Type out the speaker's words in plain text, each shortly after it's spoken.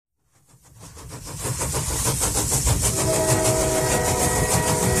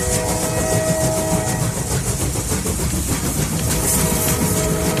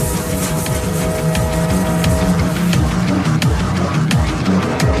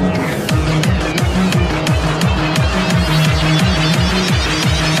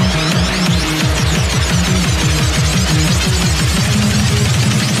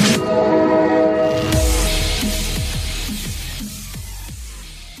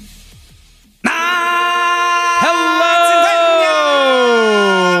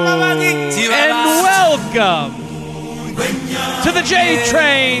the J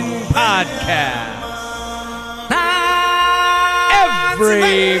Train Podcast.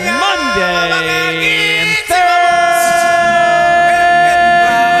 Every Monday and Thursday.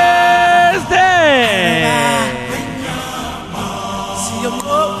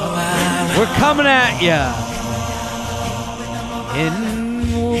 We're coming at ya.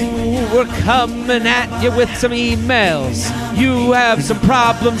 We're coming at you with some emails. You have some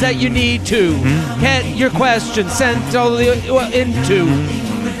problems that you need to get your questions sent into.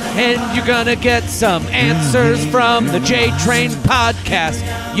 And you're gonna get some answers from the J Train Podcast.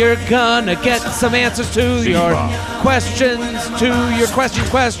 You're gonna get some answers to your questions,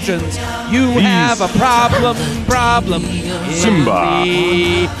 questions. You have a problem. Simba.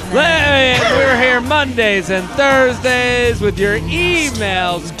 We're here Mondays and Thursdays with your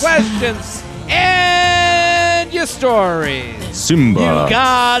emails, questions, and your stories. Simba. You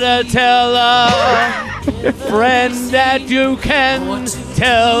gotta tell a friend that you can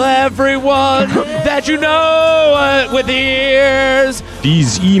tell everyone that you know with ears.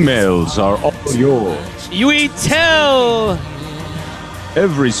 These emails are all yours. We tell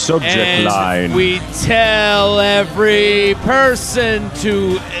every subject and line. We tell every person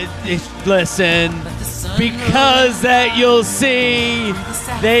to listen because that you'll see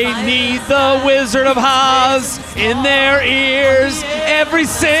they need the Wizard of Oz in their ears every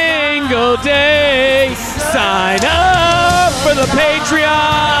single day. Sign up for the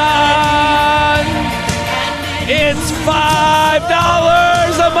Patreon. It's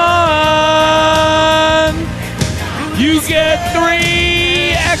 $5 a month. You get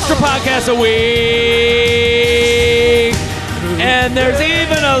 3 extra podcasts a week. And there's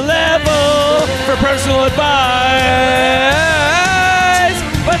even a level for personal advice.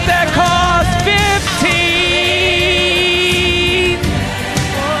 But that costs $15.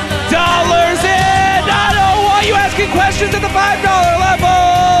 And I don't want you asking questions at the $5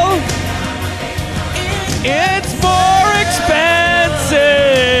 level. It's more expensive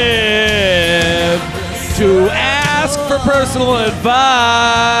to ask for personal advice.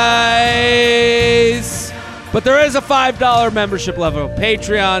 But there is a $5 membership level.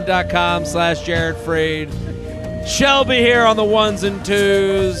 Patreon.com/Jared Freed. Shelby here on the ones and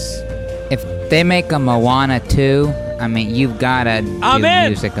twos. If they make a Moana 2, I mean, you've got to do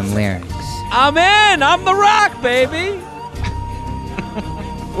music and lyrics. I'm in. I'm the Rock, baby.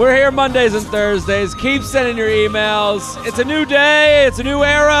 We're here Mondays and Thursdays. Keep sending your emails. It's a new day. It's a new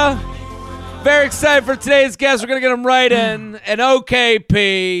era. Very excited for today's guest. We're going to get him right in. And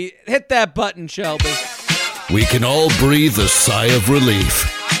OKP. Hit that button, Shelby. We can all breathe a sigh of relief.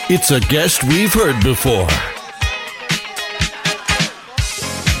 It's a guest we've heard before.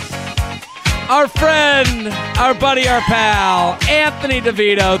 Our friend, our buddy, our pal, Anthony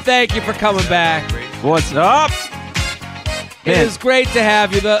DeVito. Thank you for coming back. What's up? It is great to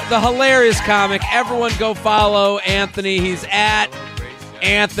have you. The hilarious comic. Everyone go follow Anthony. He's at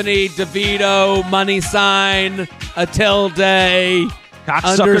Anthony DeVito, money sign, a tilde,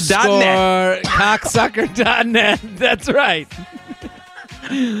 Cocksucker.net. Cocksucker.net. That's right.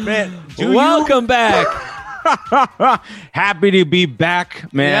 Man, welcome back. Happy to be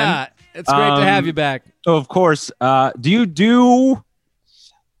back, man. Yeah, it's great to have you back. Of course. Do you do...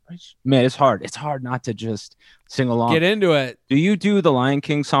 Man, it's hard. It's hard not to just sing along. Get into it. Do you do the Lion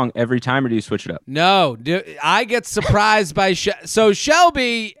King song every time, or do you switch it up? No. I get surprised by... So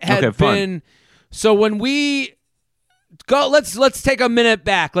Shelby had been... So when we... Go. Let's take a minute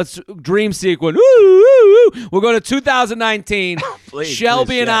back. Let's dream sequence. We'll go to 2019.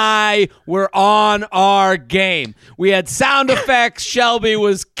 Shelby and I were on our game. We had sound effects. Shelby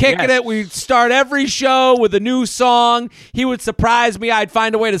was kicking it. We'd start every show with a new song. He would surprise me. I'd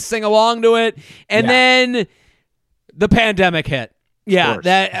find a way to sing along to it. And then the pandemic hit.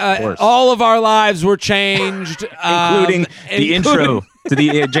 Yeah, all of our lives were changed, including the intro to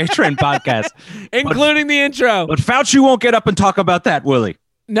the J Train podcast, including the intro. But Fauci won't get up and talk about that, will he?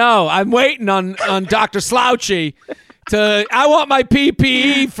 No, I'm waiting on Dr. Slouchy to. I want my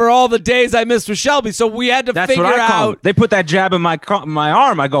PPE for all the days I missed with Shelby. So we had to figure out. They put that jab in my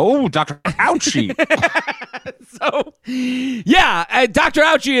arm. I go, oh, Dr. Fauci. So, yeah, Dr.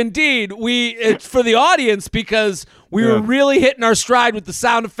 Ouchie, indeed. It's for the audience because we were really hitting our stride with the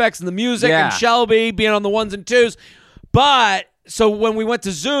sound effects and the music and Shelby being on the ones and twos. But so when we went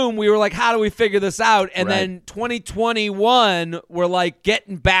to Zoom, we were like, how do we figure this out? And then 2021, we're like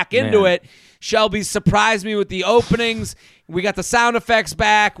getting back into it. Shelby surprised me with the openings. We got the sound effects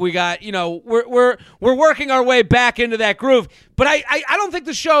back. We got, we're working our way back into that groove. But I don't think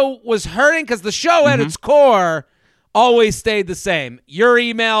the show was hurting because the show at its core always stayed the same. Your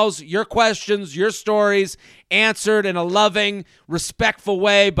emails, your questions, your stories answered in a loving, respectful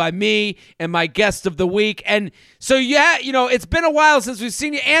way by me and my guest of the week. And so, it's been a while since we've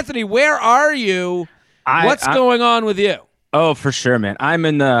seen you. Anthony, where are you? What's going on with you? Oh, for sure, man. I'm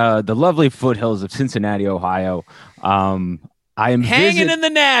in the lovely foothills of Cincinnati, Ohio. I am hanging in the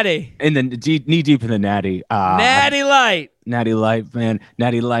natty. In the knee deep in the natty. Natty light. Natty light, man.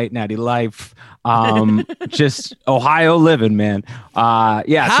 Natty light, natty life. Just Ohio living, man.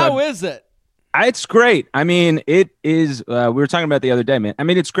 How is it? It's great. I mean, it is. We were talking about it the other day, man. I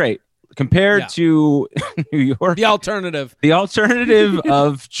mean, it's great compared to New York. The alternative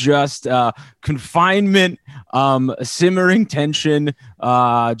of just confinement, simmering tension,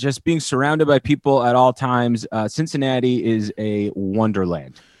 just being surrounded by people at all times. Cincinnati is a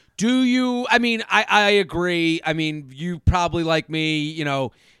wonderland. I agree. I mean, you probably, like me,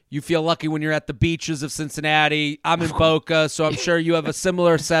 you feel lucky when you're at the beaches of Cincinnati. I'm in Boca, so I'm sure you have a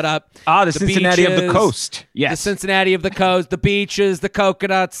similar setup. The Cincinnati beaches, of the coast. Yes. The Cincinnati of the coast, the beaches, the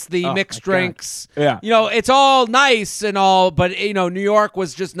coconuts, the mixed drinks. Yeah. It's all nice and all, but, New York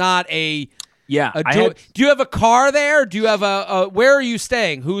was just not a... Yeah. Do you have a car there? Do you have where are you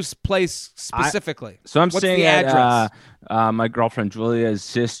staying? Whose place specifically? I'm staying at my girlfriend Julia's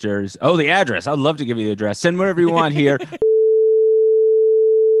sister's. Oh, the address. I'd love to give you the address. Send whatever you want here.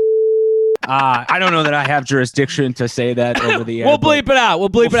 I don't know that I have jurisdiction to say that over the air. We'll bleep it out. We'll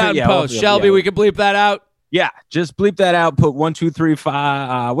bleep it out in post. Shelby, we can bleep that out. Yeah, just bleep that out. Put 1, 2, 3,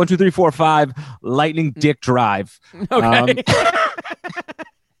 4, 5 Lightning Dick Drive. Okay.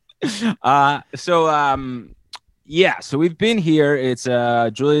 So we've been here. It's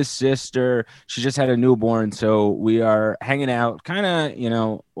Julia's sister. She just had a newborn, so we are hanging out, kind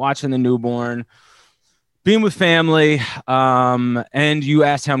of, watching the newborn, being with family. And you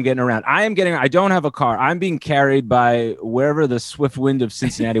asked how I'm getting around. I don't have a car. I'm being carried by wherever the swift wind of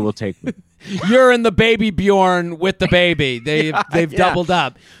Cincinnati will take me. You're in the baby Bjorn with the baby. They've doubled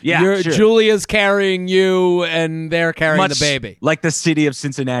up. Yeah, sure. Julia's carrying you, and they're carrying the baby. Like the city of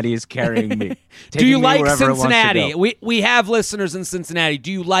Cincinnati is carrying me. Do you like Cincinnati? We have listeners in Cincinnati.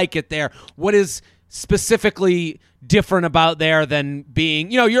 Do you like it there? What is specifically different about there than being,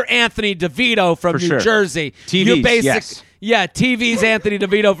 you're Anthony DeVito from New Jersey. TV's, yes. Yeah, TV's Anthony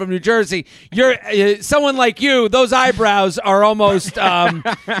DeVito from New Jersey. You're someone like you. Those eyebrows are almost.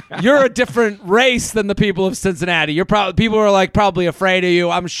 You're a different race than the people of Cincinnati. People are probably afraid of you.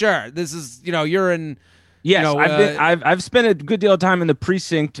 I'm sure. This is you're in. Yes, I've spent a good deal of time in the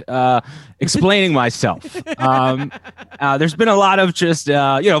precinct explaining myself. There's been a lot of just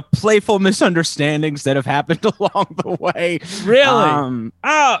playful misunderstandings that have happened along the way. Really?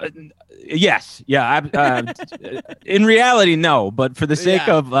 Yes. Yeah. In reality, no. But for the sake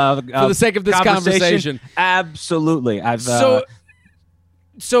of this conversation, absolutely.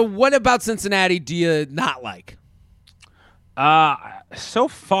 So what about Cincinnati do you not like? So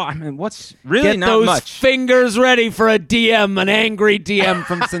far, I mean, what's really not those much. Fingers ready for an angry DM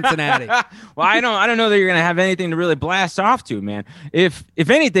from Cincinnati. Well, I don't know that you're gonna have anything to really blast off to, man. If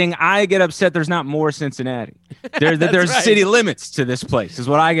anything, I get upset there's not more Cincinnati. There's right. City limits to this place is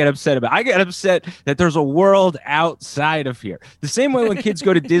what I get upset about. I get upset that there's a world outside of here. The same way when kids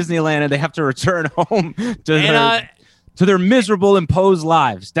go to Disneyland and they have to return home to their miserable imposed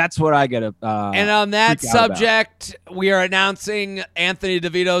lives. That's what I get. And on that subject, we are announcing Anthony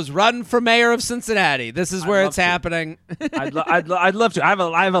DeVito's run for mayor of Cincinnati. This is where it's happening. I'd love to. I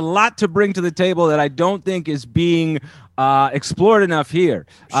have a lot to bring to the table that I don't think is being explored enough here.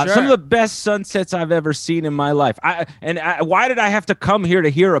 Some of the best sunsets I've ever seen in my life. Why did I have to come here to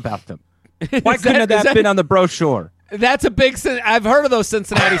hear about them? Why couldn't that have been on the brochure? That's a big. I've heard of those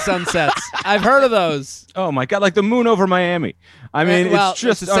Cincinnati sunsets. I've heard of those. Oh my God! Like the moon over Miami. I mean, it's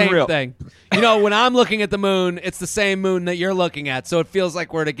just the unreal. Same thing. When I'm looking at the moon, it's the same moon that you're looking at, so it feels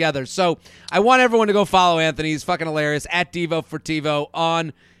like we're together. So I want everyone to go follow Anthony. He's fucking hilarious at Devo for TiVo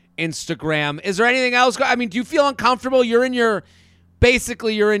on Instagram. Is there anything else? I mean, do you feel uncomfortable? You're in your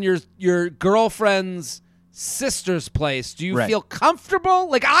girlfriend's sister's place. Do you feel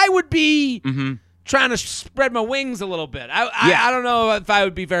comfortable? Like I would be. Mm-hmm. Trying to spread my wings a little bit. I don't know if I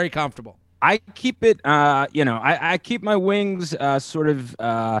would be very comfortable. I keep it, I keep my wings sort of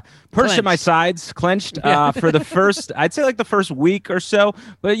perched at my sides, clenched for the first, I'd say like the first week or so.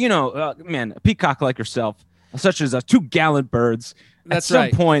 But, man, a peacock like yourself, such as 2 gallant birds, at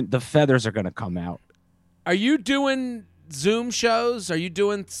some point the feathers are going to come out. Are you doing Zoom shows? Are you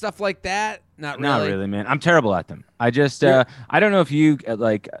doing stuff like that Not really, man. I'm terrible at them. I just I don't know if you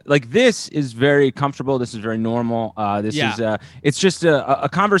like this is very comfortable. This is very normal. This is it's just a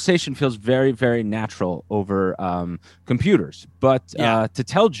conversation feels very, very natural over computers. But to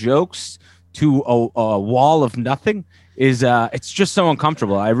tell jokes to a wall of nothing is it's just so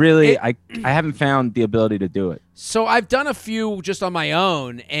uncomfortable. I haven't found the ability to do it. So I've done a few just on my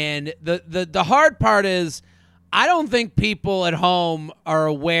own, and the hard part is I don't think people at home are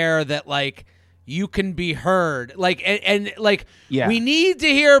aware that like you can be heard. Like and we need to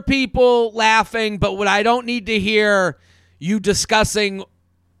hear people laughing, but what I don't need to hear you discussing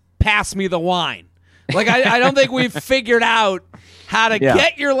pass me the wine. Like I don't think we've figured out how to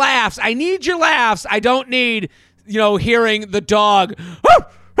get your laughs. I need your laughs. I don't need hearing the dog.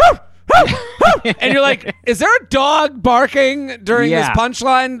 And you're like, is there a dog barking during this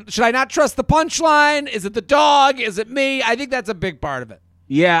punchline? Should I not trust the punchline? Is it the dog? Is it me? I think that's a big part of it.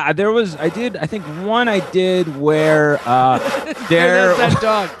 Yeah, I think one I did where there that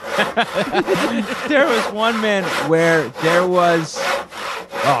dog. There was one, man, where there was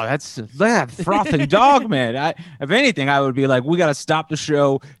that's that frothing dog, man. If anything, I would be like, we got to stop the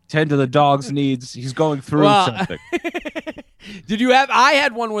show, tend to the dog's needs. He's going through something. I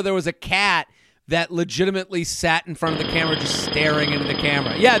had one where there was a cat that legitimately sat in front of the camera just staring into the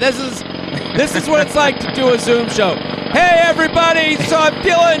camera. Yeah, this is what it's like to do a Zoom show. Hey, everybody, so I'm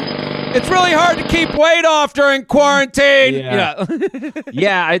feeling it's really hard to keep weight off during quarantine.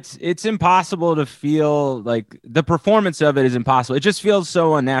 Yeah, it's impossible to feel like the performance of it is impossible. It just feels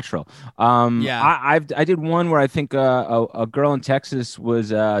so unnatural. I did one where I think a girl in Texas was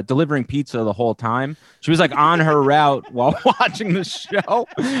delivering pizza the whole time. She was like on her route while watching the show.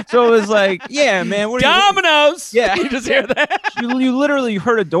 So it was like, yeah, man. Domino's. Yeah. You just hear that? You literally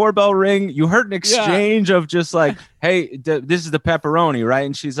heard a doorbell ring. You heard an exchange of just like, hey, this is the pepperoni, right?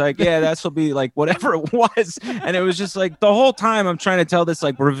 And she's like, yeah, that's will be like whatever it was. And it was just like the whole time I'm trying to tell this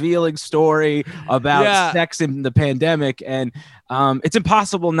like revealing story about sex in the pandemic. And it's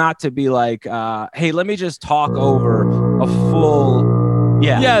impossible not to be like, hey, let me just talk over a full...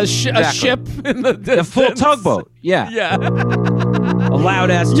 a ship in the distance. A full tugboat. Yeah. A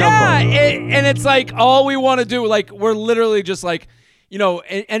loud ass tugboat. Yeah, and it's like all we want to do. Like we're literally just like,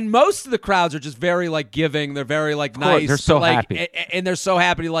 and most of the crowds are just very like giving. They're very like nice. They're so happy, and they're so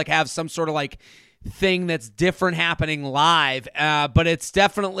happy to like have some sort of like thing that's different happening live. But it's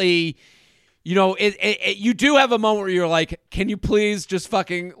definitely, you do have a moment where you're like, can you please just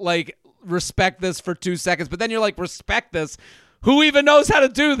fucking like respect this for 2 seconds? But then you're like, respect this. Who even knows how to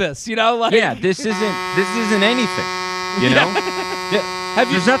do this? Like this isn't anything.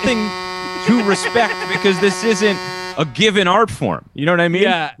 There's nothing to respect because this isn't a given art form. You know what I mean?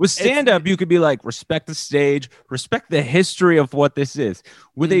 Yeah. With stand-up, you could be like, respect the stage, respect the history of what this is.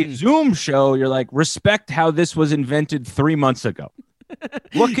 With a Zoom show, you're like, respect how this was invented 3 months ago.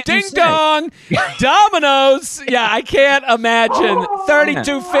 What can Ding dong, Domino's. Yeah, I can't imagine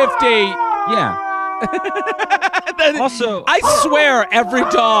 3250. Yeah. Also, I swear every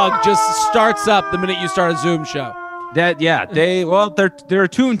dog just starts up the minute you start a Zoom show. They're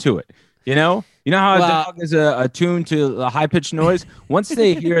attuned to it. You know how a dog is attuned to a high-pitched noise? Once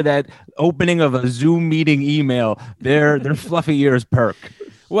they hear that opening of a Zoom meeting email, their fluffy ears perk.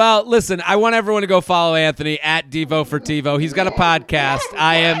 Well, listen, I want everyone to go follow Anthony at Devo for TiVo. He's got a podcast.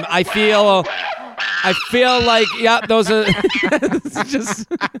 I feel like, those are just,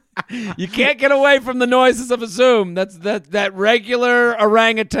 you can't get away from the noises of a Zoom. That's that regular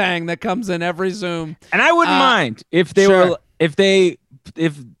orangutan that comes in every Zoom. And I wouldn't mind if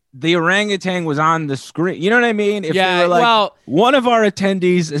the orangutan was on the screen. You know what I mean? If they were like, one of our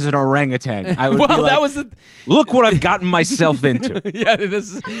attendees is an orangutan, I would be like, look what I've gotten myself into.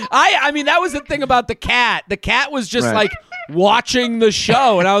 I mean, that was the thing about the cat. The cat was just like watching the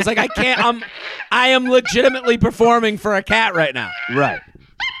show, and I was like, I am legitimately performing for a cat right now. Right.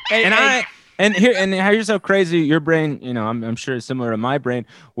 And here's how crazy your brain, I'm sure it's similar to my brain,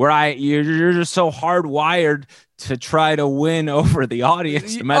 where you're just so hardwired to try to win over the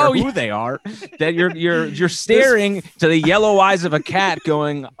audience, no matter who they are, that you're staring to the yellow eyes of a cat,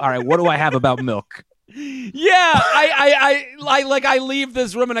 going, "All right, what do I have about milk?" Yeah, I leave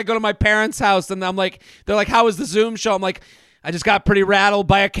this room and I go to my parents' house, and I'm like, they're like, "How was the Zoom show?" I'm like, I just got pretty rattled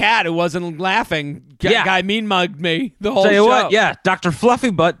by a cat who wasn't laughing. Guy mean mugged me the whole show. What? Dr. Fluffy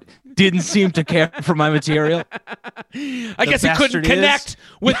Butt didn't seem to care for my material. I guess he couldn't connect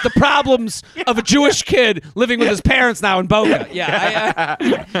with the problems of a Jewish kid living with his parents now in Boca.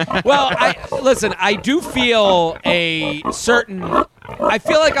 Listen, I do feel I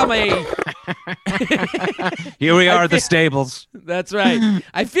feel like I'm Here we are at the stables. That's right.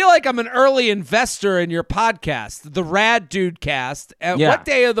 I feel like I'm an early investor in your podcast, the Rad Dude Cast. What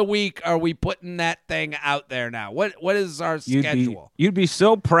day of the week are we putting that thing out there now? What is our schedule? You'd be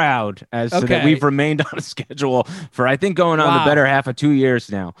so proud as to that we've remained on a schedule for, I think, going on the better half of 2 years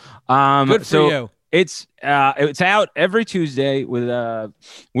now. Good for you. It's out every Tuesday. We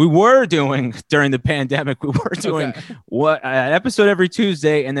were doing during the pandemic. We were doing an episode every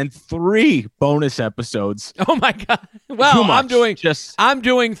Tuesday, and then 3 bonus episodes. Oh my god! Well, I'm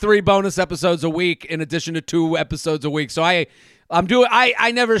doing 3 bonus episodes a week in addition to 2 episodes a week. So I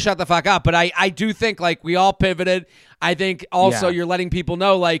never shut the fuck up, but I do think like we all pivoted. I think also you're letting people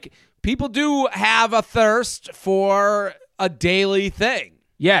know like people do have a thirst for a daily thing.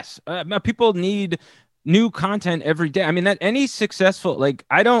 Yes, people need new content every day. I mean, that any successful, like,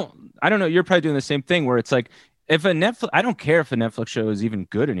 I don't know. You're probably doing the same thing where it's like, if I don't care if a Netflix show is even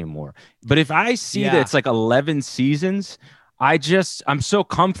good anymore. But if I see that it's like 11 seasons, I'm so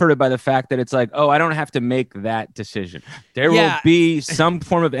comforted by the fact that it's like, oh, I don't have to make that decision. There will be some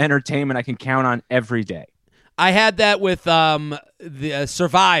form of entertainment I can count on every day. I had that with the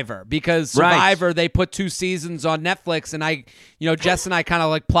Survivor, because Survivor, they put 2 seasons on Netflix, and Jess and I kind of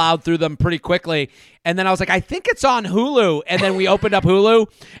like plowed through them pretty quickly. And then I was like, I think it's on Hulu. And then we opened up Hulu,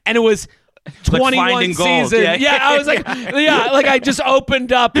 and it was 21 seasons. Yeah, I was like, like I just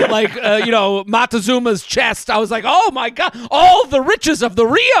opened up like, Montezuma's chest. I was like, oh my God, all the riches of the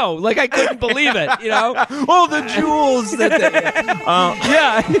Rio. Like I couldn't believe it, all the jewels that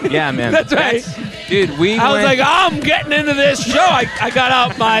they, yeah, man. That's right. Dude, I was like, I'm getting into this show. I got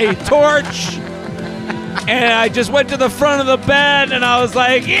out my torch, and I just went to the front of the bed, and I was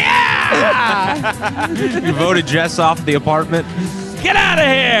like, yeah! You voted Jess off the apartment? Get out of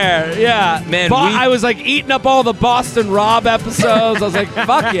here! Yeah. Man, I was like eating up all the Boston Rob episodes. I was like,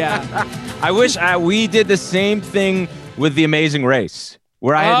 fuck yeah. I wish we did the same thing with The Amazing Race,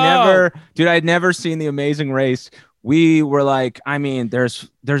 where I had never seen The Amazing Race. We were like, I mean, there's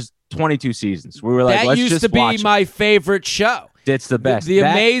 22 seasons. We were like, let's just watch it. That used to be my favorite show. It's the best. The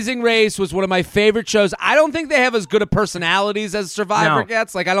Amazing Race was one of my favorite shows. I don't think they have as good of personalities as Survivor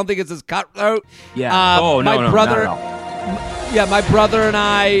gets. Like, I don't think it's as cutthroat. Yeah. My brother. Yeah, my brother and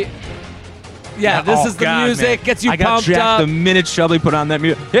I. Yeah, this is the music. Man. Gets you pumped up. I got jacked the minute Shelby put on that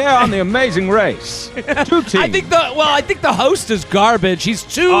music. Yeah, on The Amazing Race. 2 teams. I think the host is garbage. He's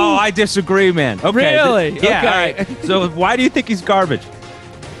too. Oh, I disagree, man. Okay. Really? Yeah. Okay. All right. So why do you think he's garbage?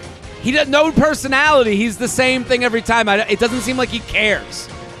 He does no personality. He's the same thing every time. It doesn't seem like he cares.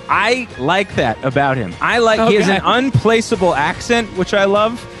 I like that about him. He has an unplaceable accent, which I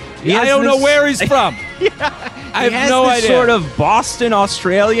love. I don't know where he's from. I have no idea. Sort of Boston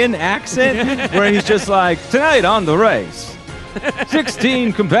Australian accent where he's just like, tonight on the race,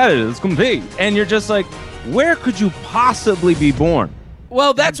 16 competitors compete. And you're just like, where could you possibly be born?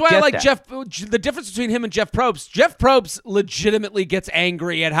 Well, that's why I like Jeff. The difference between him and Jeff Probst. Jeff Probst legitimately gets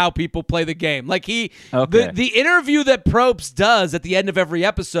angry at how people play the game. Like the interview that Probst does at the end of every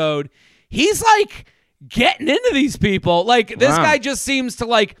episode, he's like getting into these people. Like this guy just seems to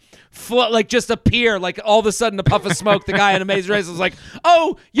like just appear. Like all of a sudden, a puff of smoke. The guy in Amazing Race is like,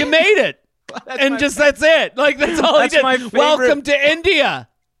 "Oh, you made it," that's it. Like that's all he did. Welcome to India.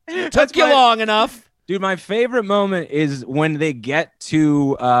 Took you long enough. Dude, my favorite moment is when they get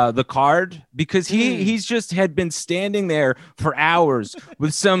to the card, because he's just had been standing there for hours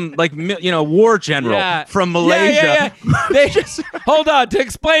with some war general from Malaysia. They just hold on to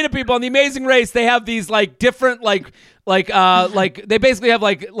explain to people on The Amazing Race. They have these like different they basically have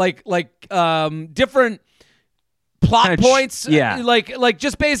different plot points. Yeah, like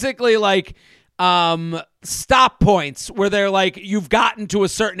just basically like stop points where they're like, you've gotten to a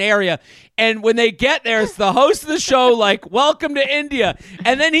certain area, and when they get there, it's the host of the show like, welcome to India,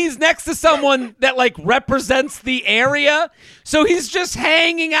 and then he's next to someone that like represents the area, so he's just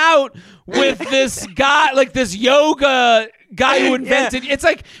hanging out with this guy, like this yoga guy who invented it's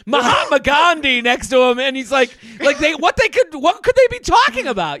like Mahatma Gandhi next to him, and he's like what could they be talking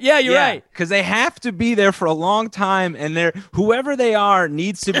about? You're right, because they have to be there for a long time, and whoever they are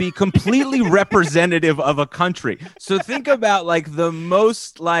needs to be completely representative of a country. So think about like the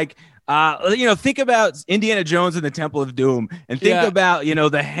most like think about Indiana Jones and the Temple of Doom, and think about,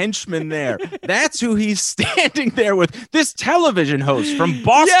 the henchman there. That's who he's standing there with. This television host from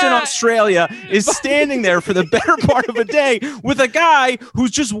Boston, Australia is standing there for the better part of a day with a guy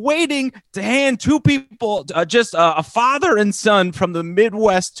who's just waiting to hand 2 people, a father and son from the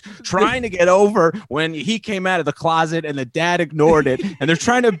Midwest, trying to get over when he came out of the closet and the dad ignored it. And they're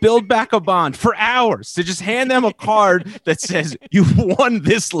trying to build back a bond for hours to just hand them a card that says, you've won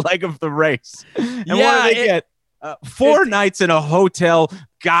this leg of the race. And what do they get? 4 nights in a hotel,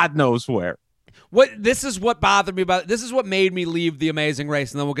 God knows where. This is what bothered me about it. This is what made me leave The Amazing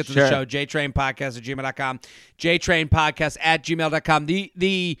Race, and then we'll get to the show. JTrainPodcast@gmail.com. JTrainPodcast@gmail.com.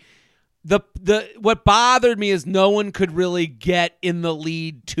 The what bothered me is no one could really get in the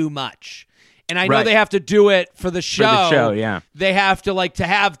lead too much. And I know they have to do it for the show. For the show, yeah. They have to, like, to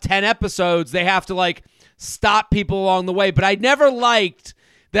have 10 episodes, they have to, like, stop people along the way. But I never liked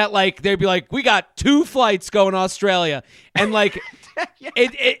that, like, they'd be like, we got 2 flights going to Australia. And, like,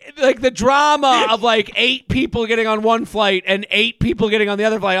 it like the drama of, like, 8 people getting on one flight and 8 people getting on the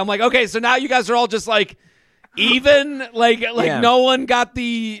other flight. I'm like, okay, so now you guys are all just, like, even no one got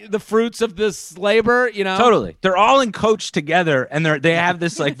the fruits of this labor, you know? Totally. They're all in coach together, and they have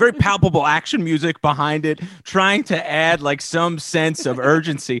this, like, very palpable action music behind it, trying to add, like, some sense of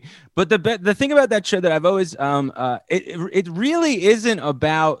urgency. But the thing about that show that I've always it really isn't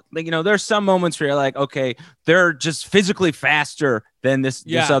about, like, you know, there's some moments where you're like, okay, they're just physically faster than this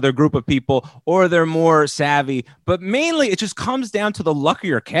other group of people, or they're more savvy. But mainly it just comes down to the luck of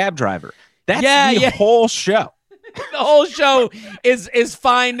your cab driver. That's the whole show. The whole show is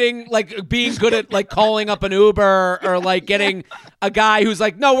finding, like, being good at, like, calling up an Uber or, like, getting a guy who's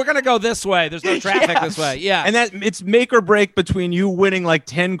like, no, we're going to go this way. There's no traffic this way. Yeah. And that it's make or break between you winning like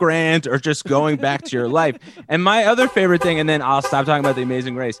 10 grand or just going back to your life. And my other favorite thing, and then I'll stop talking about The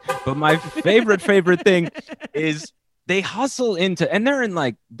Amazing Race, but my favorite thing is they hustle into, and they're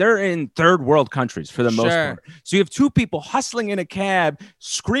in third world countries for the most part. So you have 2 people hustling in a cab,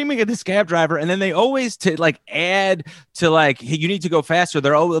 screaming at this cab driver, and then they always add to, like, hey, you need to go faster.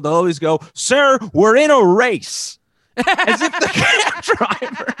 They'll always go, sir, we're in a race. As if the cab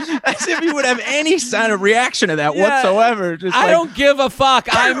driver, as if he would have any sign of reaction to that whatsoever. Just I don't give a fuck.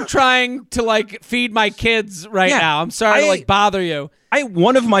 I'm trying to, like, feed my kids now. I'm sorry to, like, bother you. I ate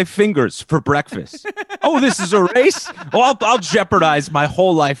one of my fingers for breakfast. Oh, this is a race? Well, I'll jeopardize my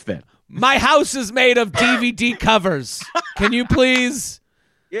whole life then. My house is made of DVD covers. Can you please?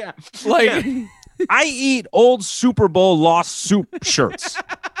 Yeah. Like, I eat old Super Bowl lost soup shirts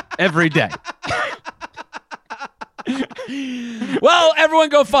every day. Well, everyone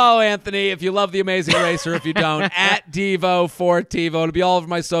go follow Anthony if you love The Amazing Race, or if you don't, at Devo4TiVo. It'll be all over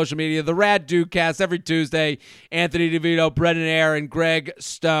my social media. The Rad Dudecast every Tuesday. Anthony DeVito, Brendan Ayer, and Greg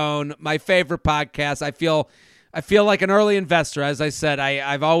Stone. My favorite podcast. I feel like an early investor. As I said,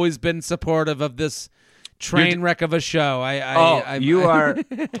 I've always been supportive of this train wreck of a show. You are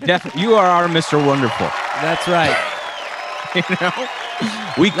our Mr. Wonderful. That's right. You know?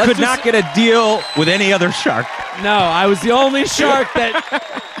 We could not get a deal with any other shark. No, I was the only shark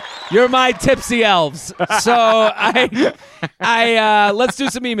that... You're my tipsy elves. So let's do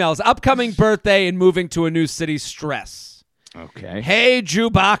some emails. Upcoming birthday and moving to a new city stress. Okay. Hey,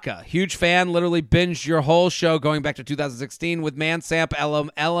 Chewbacca. Huge fan. Literally binged your whole show going back to 2016 with Mansamp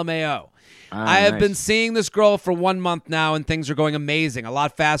LMAO. I have been seeing this girl for 1 month now, and things are going amazing. A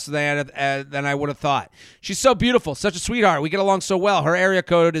lot faster than I would have thought. She's so beautiful, such a sweetheart. We get along so well. Her area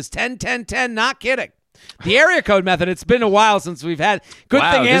code is 101010. Not kidding. The area code method. It's been a while since we've had. Good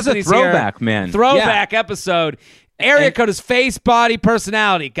thing Anthony's here. Throwback, here. Man. Throwback episode. Area code is face, body,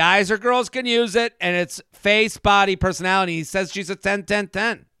 personality. Guys or girls can use it, and it's face, body, personality. He says she's a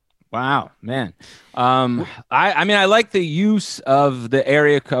 101010. Wow, man. I mean, I like the use of the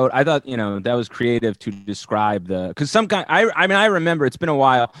area code. I thought, that was creative to describe because some guy, I remember, it's been a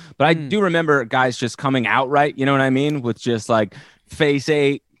while, but I do remember guys just coming outright, you know what I mean? With just like face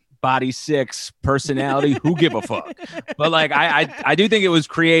 8, body 6, personality, who give a fuck? But like, I do think it was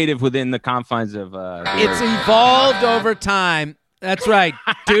creative within the confines of, it's evolved over time. That's right.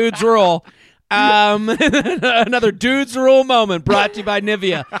 Dudes rule. Another dude's rule moment brought to you by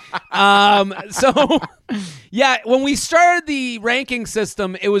Nivea. When we started the ranking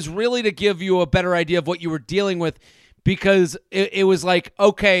system, it was really to give you a better idea of what you were dealing with, because it was like,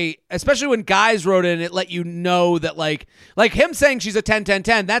 okay, especially when guys wrote in, it let you know that like him saying she's a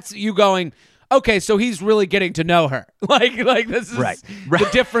 10-10-10, that's you going, okay, so he's really getting to know her. Like this is the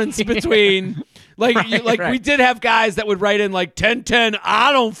difference between we did have guys that would write in like 10-10,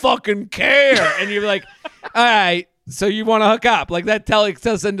 I don't fucking care. And you're like, all right, so you want to hook up. Like that takes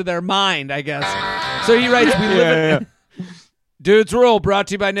us into their mind, I guess. So he writes, we live in Dude's Rule, brought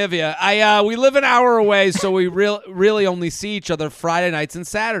to you by Nivea. We live an hour away, so we really only see each other Friday nights and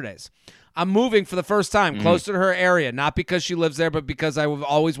Saturdays. I'm moving for the first time closer to her area, not because she lives there, but because I've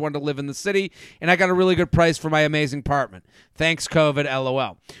always wanted to live in the city, and I got a really good price for my amazing apartment. Thanks, COVID,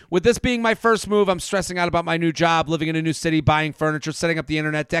 LOL. With this being my first move, I'm stressing out about my new job, living in a new city, buying furniture, setting up the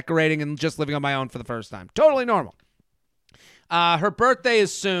internet, decorating, and just living on my own for the first time. Totally normal. Her birthday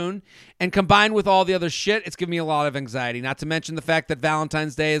is soon, and combined with all the other shit, it's giving me a lot of anxiety, not to mention the fact that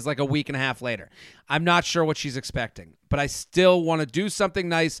Valentine's Day is like a week and a half later. I'm not sure what she's expecting, but I still want to do something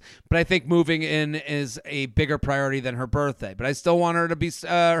nice, but I think moving in is a bigger priority than her birthday, but I still want her to be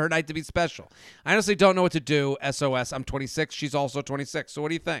her night to be special. I honestly don't know what to do. SOS, I'm 26. She's also 26. So what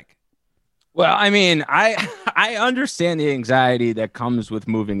do you think? Well, I mean, I understand the anxiety that comes with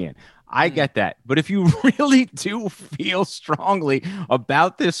moving in. I get that. But if you really do feel strongly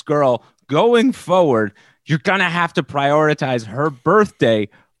about this girl going forward, you're going to have to prioritize her birthday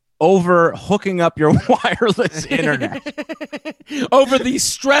over hooking up your wireless internet. Over the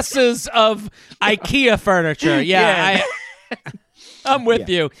stresses of IKEA furniture. Yeah. I'm with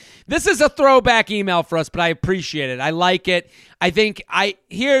you. This is a throwback email for us, but I appreciate it. I like it. I think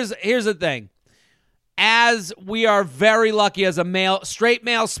here's the thing. As we are very lucky as a straight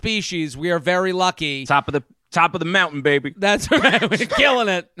male species, we are very lucky. Top of the mountain, baby. That's right. We're killing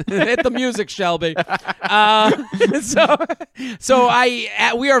it. Hit the music, Shelby.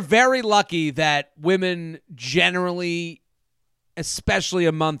 We are very lucky that women generally, especially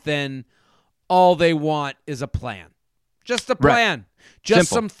a month in, all they want is a plan. Just a plan. Right. Just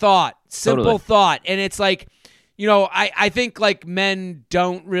some thought. Simple thought. And it's like, I think like men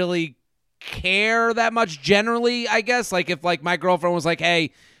don't really care that much generally, I guess. Like if like my girlfriend was like,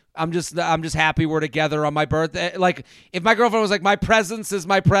 hey, I'm just happy we're together on my birthday. Like if my girlfriend was like, my presence is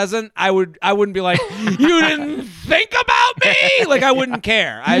my present, I wouldn't be like, you didn't think about me. Like I wouldn't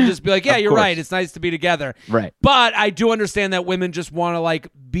care. I'd just be like, yeah, you're right. It's nice to be together. Right. But I do understand that women just want to like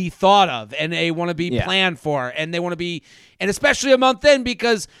be thought of and they want to be planned for and they want to be, and especially a month in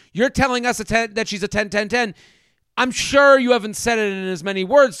because you're telling us that she's a 10-10-10. I'm sure you haven't said it in as many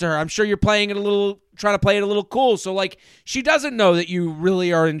words to her. I'm sure you're trying to play it a little cool. So like she doesn't know that you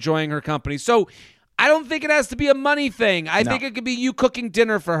really are enjoying her company. So I don't think it has to be a money thing. I think it could be you cooking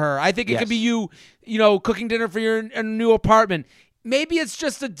dinner for her. I think it could be you cooking dinner for your new apartment. Maybe it's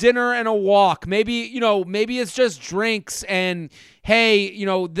just a dinner and a walk. Maybe it's just drinks and hey,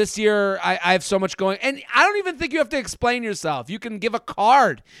 this year I have so much going. And I don't even think you have to explain yourself. You can give a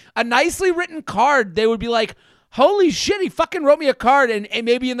card, a nicely written card. They would be like, holy shit, he fucking wrote me a card. And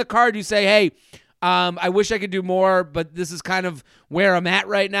maybe in the card you say, hey, I wish I could do more, but this is kind of where I'm at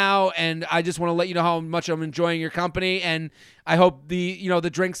right now. And I just want to let you know how much I'm enjoying your company. And I hope the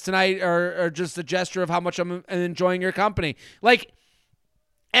drinks tonight are just a gesture of how much I'm enjoying your company. Like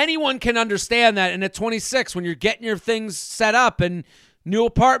anyone can understand that. And at 26, when you're getting your things set up and new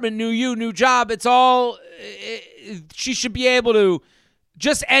apartment, new you, new job, she should be able to,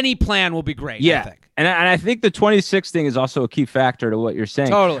 just any plan will be great. Yeah. I think. And I think the 26 thing is also a key factor to what you're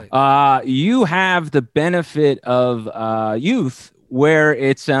saying. Totally. You have the benefit of youth where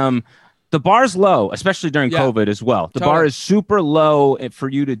it's the bar's low, especially during COVID as well. The bar is super low for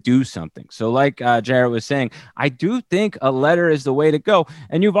you to do something. So like Jared was saying, I do think a letter is the way to go.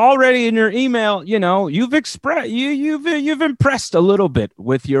 And you've already in your email, you've impressed a little bit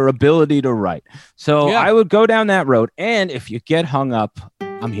with your ability to write. So I would go down that road. And if you get hung up,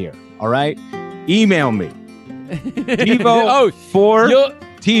 I'm here. All right. Email me.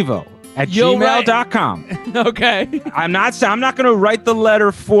 TiVo@gmail.com. Okay. I'm not going to write the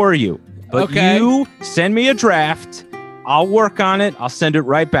letter for you, but you send me a draft. I'll work on it. I'll send it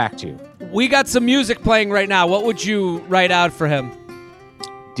right back to you. We got some music playing right now. What would you write out for him?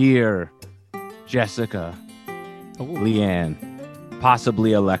 Dear Jessica, Leanne,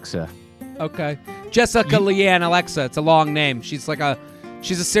 possibly Alexa. Okay. Jessica, Leanne, Alexa. It's a long name. She's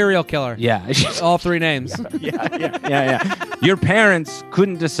a serial killer. Yeah. All three names. Yeah. Your parents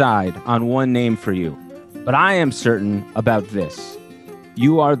couldn't decide on one name for you, but I am certain about this.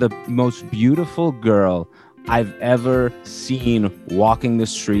 You are the most beautiful girl I've ever seen walking the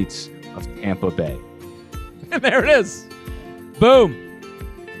streets of Tampa Bay. And there it is. Boom.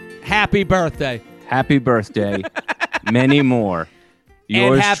 Happy birthday. Happy birthday. Many more.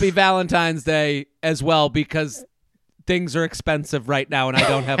 And happy Valentine's Day as well, because things are expensive right now and I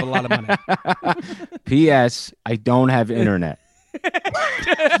don't have a lot of money. P.S. I don't have internet.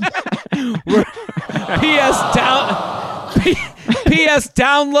 P.S.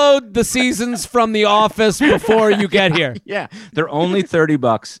 Download the seasons from The Office before you get here. Yeah, they're only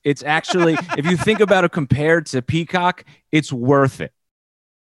 $30. It's actually, if you think about it compared to Peacock, it's worth it.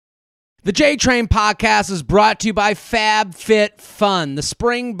 The J-Train podcast is brought to you by FabFitFun. The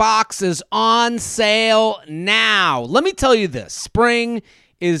spring box is on sale now. Let me tell you this. Spring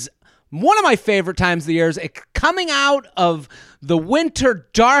is One of my favorite times of the year is coming out of the winter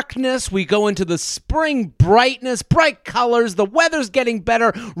darkness. We go into the spring brightness, bright colors. The weather's getting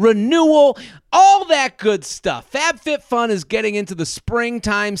better, renewal, all that good stuff. FabFitFun is getting into the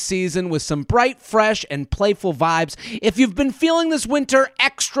springtime season with some bright, fresh, and playful vibes. If you've been feeling this winter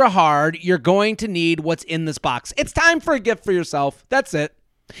extra hard, you're going to need what's in this box. It's time for a gift for yourself. That's it.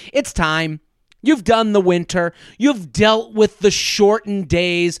 It's time. You've done the winter. You've dealt with the shortened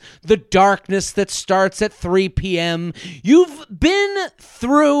days, the darkness that starts at 3 p.m. You've been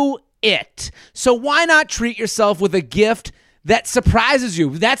through it. So why not treat yourself with a gift that surprises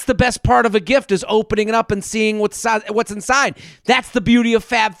you? That's the best part of a gift, is opening it up and seeing what's inside. That's the beauty of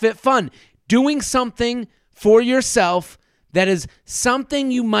FabFitFun. Doing something for yourself that is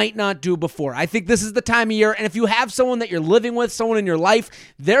something you might not do before. I think this is the time of year, and if you have someone that you're living with, someone in your life,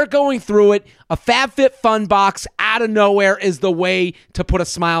 they're going through it, a FabFitFun box out of nowhere is the way to put a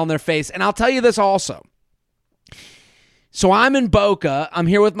smile on their face. And I'll tell you this also. So I'm in Boca. I'm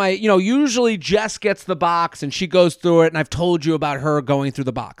here with my, usually Jess gets the box, and she goes through it, and I've told you about her going through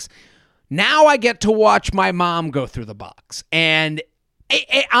the box. Now I get to watch my mom go through the box, and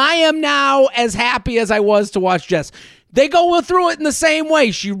I am now as happy as I was to watch Jess. They go through it in the same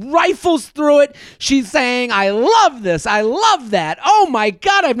way. She rifles through it. She's saying, I love this. I love that. Oh my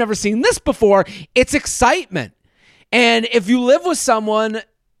God, I've never seen this before. It's excitement. And if you live with someone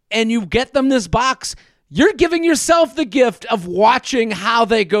and you get them this box, you're giving yourself the gift of watching how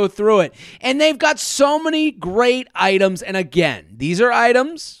they go through it. And they've got so many great items. And again, these are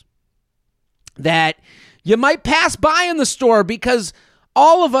items that you might pass by in the store because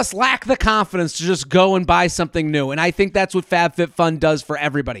all of us lack the confidence to just go and buy something new, and I think that's what FabFitFun does for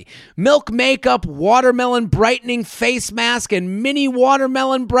everybody. Milk Makeup, Watermelon Brightening Face Mask, and Mini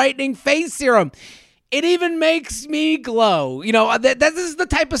Watermelon Brightening Face Serum. It even makes me glow. This is the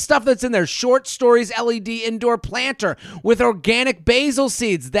type of stuff that's in there. Short Stories LED Indoor Planter with organic basil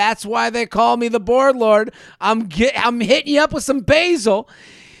seeds. That's why they call me the Board Lord. I'm hitting you up with some basil.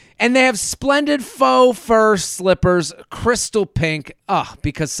 And they have splendid faux fur slippers, crystal pink,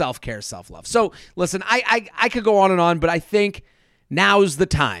 because self-care, self-love. So, listen, I could go on and on, but I think now's the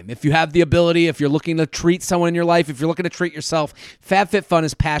time. If you have the ability, if you're looking to treat someone in your life, if you're looking to treat yourself, FabFitFun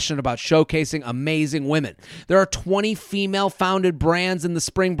is passionate about showcasing amazing women. There are 20 female-founded brands in the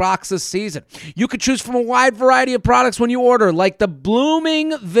spring box this season. You could choose from a wide variety of products when you order, like the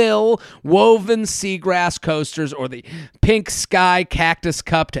Bloomingville Woven Seagrass Coasters or the Pink Sky Cactus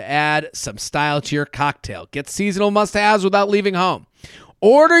Cup to add some style to your cocktail. Get seasonal must-haves without leaving home.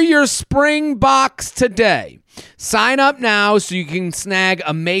 Order your spring box today. Sign up now so you can snag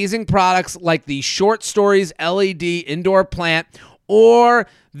amazing products like the Short Stories LED Indoor Plant or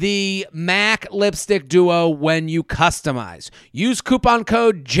the MAC Lipstick Duo when you customize. Use coupon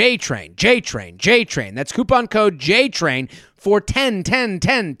code JTRAIN. That's coupon code JTRAIN for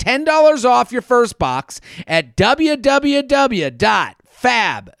 $10 off your first box at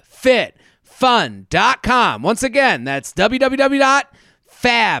www.fabfitfun.com. Once again, that's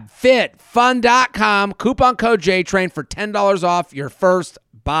www.fabfitfun.com. Coupon code JTRAIN for $10 off your first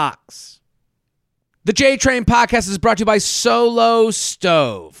box. The J-Train podcast is brought to you by Solo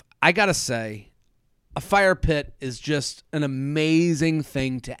Stove. I gotta say, a fire pit is just an amazing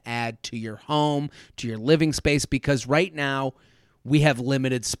thing to add to your home, to your living space, because right now we have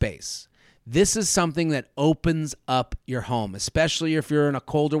limited space. This is something that opens up your home, especially if you're in a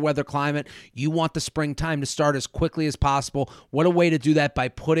colder weather climate. You want the springtime to start as quickly as possible. What a way to do that by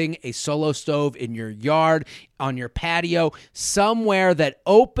putting a Solo Stove in your yard, on your patio, somewhere that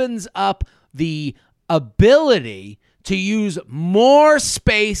opens up the ability to use more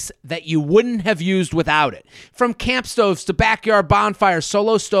space that you wouldn't have used without it. From camp stoves to backyard bonfires,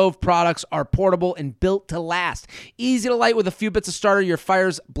 Solo Stove products are portable and built to last. Easy to light with a few bits of starter, your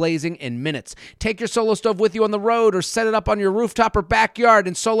fire's blazing in minutes. Take your Solo Stove with you on the road or set it up on your rooftop or backyard,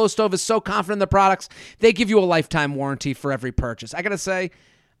 and Solo Stove is so confident in the products, they give you a lifetime warranty for every purchase. I gotta say,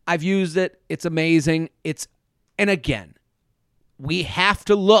 I've used it. It's amazing. And again, we have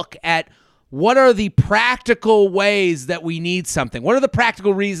to look at what are the practical ways that we need something? What are the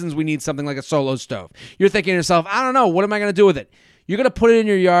practical reasons we need something like a Solo Stove? You're thinking to yourself, I don't know, what am I going to do with it? You're going to put it in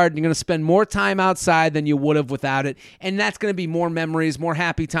your yard, and you're going to spend more time outside than you would have without it, and that's going to be more memories, more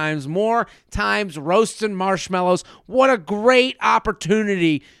happy times, more times roasting marshmallows. What a great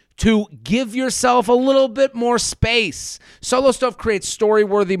opportunity to give yourself a little bit more space. Solo Stove creates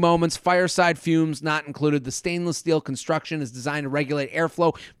story-worthy moments, fireside fumes not included. The stainless steel construction is designed to regulate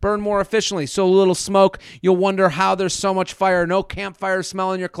airflow, burn more efficiently, so little smoke. You'll wonder how there's so much fire. No campfire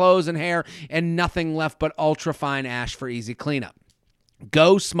smell in your clothes and hair, and nothing left but ultra-fine ash for easy cleanup.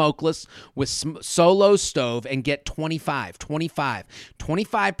 Go smokeless with Solo Stove and get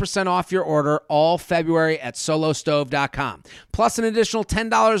 25% off your order all February at solostove.com. Plus an additional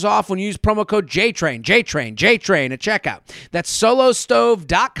 $10 off when you use promo code JTRAIN at checkout. That's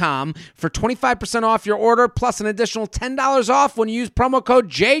solostove.com for 25% off your order plus an additional $10 off when you use promo code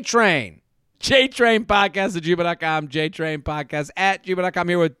JTRAIN. JTRAIN Podcast at gmail.com. JTRAIN Podcast at gmail.com.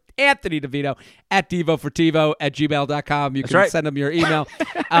 Here with Anthony DeVito at DevoForTivo at gmail.com. You can send him your email.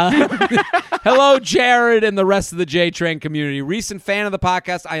 Hello, Jared and the rest of the J-Train community. Recent fan of the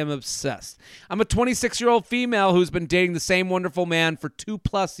podcast. I am obsessed. I'm a 26-year-old female who's been dating the same wonderful man for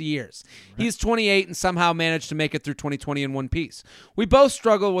 2+ years. Right. He's 28 and somehow managed to make it through 2020 in one piece. We both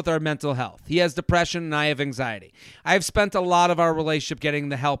struggle with our mental health. He has depression and I have anxiety. I have spent a lot of our relationship getting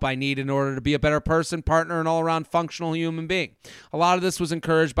the help I need in order to be a better person, partner, and all-around functional human being. A lot of this was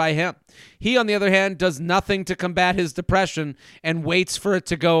encouraged by him. He, on the other hand, does nothing to combat his depression and waits for it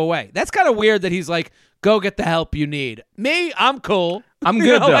to go away. That's kind of weird that he's like, go get the help you need. Me, I'm cool. I'm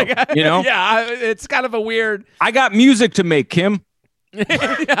good, though. Yeah, it's kind of a weird... I got music to make, Kim. Yeah,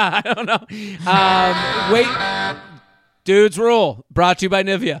 I don't know. Wait. Dudes Rule, brought to you by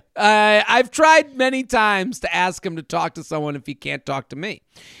Nivea. I've tried many times to ask him to talk to someone if he can't talk to me.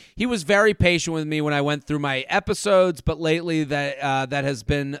 He was very patient with me when I went through my episodes, but lately that has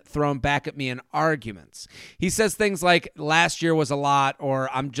been thrown back at me in arguments. He says things like last year was a lot, or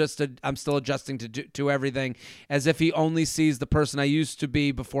I'm still adjusting to everything, as if he only sees the person I used to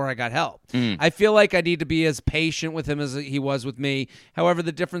be before I got help. I feel like I need to be as patient with him as he was with me. However,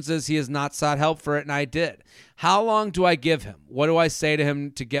 the difference is he has not sought help for it, and I did. How long do I give him? What do I say to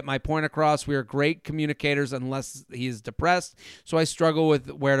him to get my point across? We are great communicators unless he is depressed, so I struggle with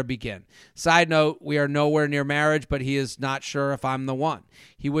where to begin. Side note, we are nowhere near marriage, but he is not sure if I'm the one.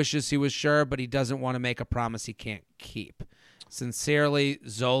 He wishes he was sure, but he doesn't want to make a promise he can't keep. Sincerely,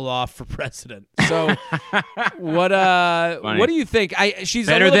 Zoloff for president. So, what do you think? She's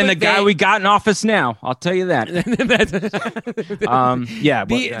better than the guy we got in office now. I'll tell you that.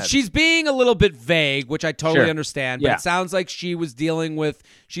 She's being a little bit vague, which I totally understand. But it sounds like she was dealing with.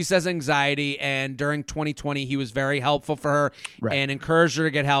 She says anxiety, and during 2020, he was very helpful for her and encouraged her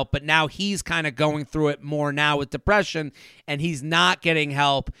to get help. But now he's kind of going through it more now with depression, and he's not getting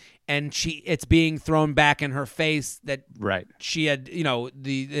help. And it's being thrown back in her face that she had,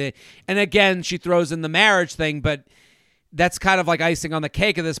 and again, she throws in the marriage thing, but that's kind of like icing on the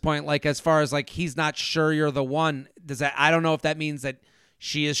cake at this point. Like, as far as like, he's not sure you're the one. I don't know if that means that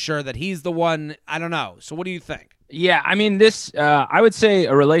she is sure that he's the one. I don't know. So what do you think? Yeah, I mean, I would say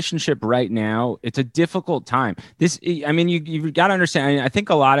a relationship right now, it's a difficult time. You've got to understand. I think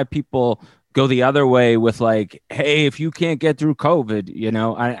a lot of people go the other way with like, hey, if you can't get through COVID,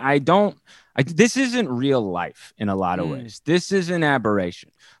 this isn't real life in a lot of ways. This is an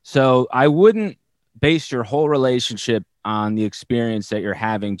aberration. So I wouldn't base your whole relationship on the experience that you're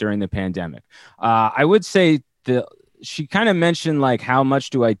having during the pandemic. I would say she kind of mentioned like, how much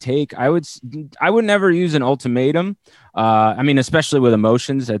do I take? I would never use an ultimatum. Especially with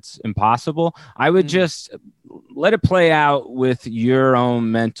emotions, that's impossible. I would just let it play out with your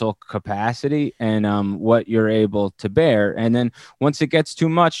own mental capacity and what you're able to bear. And then once it gets too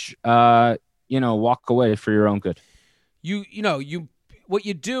much, walk away for your own good. What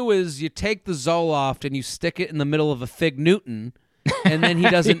you do is you take the Zoloft and you stick it in the middle of a Fig Newton. And then he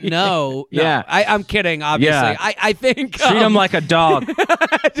doesn't know. No, I'm kidding, obviously. Yeah. I think... Treat him like a dog.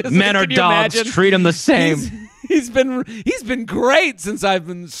 Men are dogs. Imagine? Treat him the same. He's been great since I've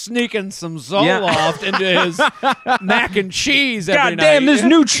been sneaking some Zoloft into his mac and cheese every night. God damn, this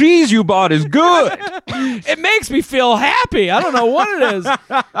new cheese you bought is good. It makes me feel happy. I don't know what it is.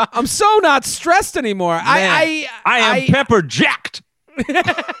 I'm so not stressed anymore. Man, I am pepper jacked.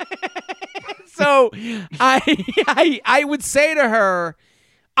 So I would say to her,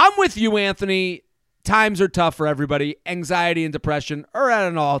 I'm with you, Anthony. Times are tough for everybody. Anxiety and depression are at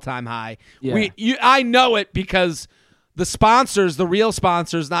an all-time high. Yeah. I know it because the sponsors, the real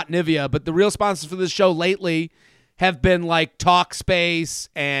sponsors, not Nivea, but the real sponsors for this show lately have been like Talkspace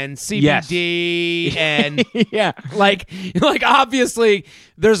and CBD and like obviously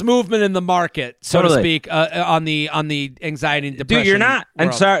there's movement in the market, so to speak, on the anxiety and depression. Dude, you're not.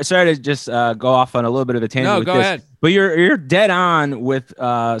 I'm sorry to just go off on a little bit of a tangent. No, go ahead. But you're dead on with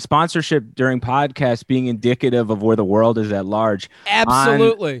sponsorship during podcasts being indicative of where the world is at large.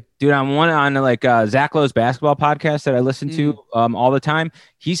 Absolutely. I'm on like Zach Lowe's basketball podcast that I listen to all the time.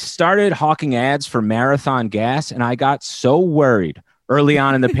 He started hawking ads for Marathon Gas, and I got so worried early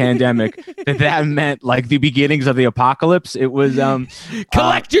on in the pandemic that meant like the beginnings of the apocalypse. It was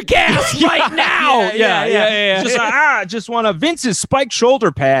collect your gas right now. Yeah. Just want a Vince's spiked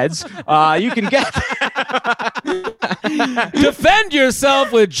shoulder pads. You can get defend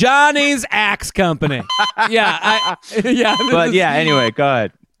yourself with Johnny's Axe Company. But anyway, go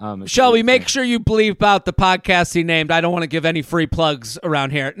ahead. Shelby, make sure you bleep out the podcast he named. I don't want to give any free plugs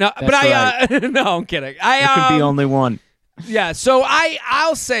around here. No, that's right. No, I'm kidding. There can be only one. Yeah, so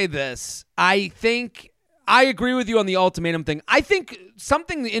I'll say this. I think I agree with you on the ultimatum thing. I think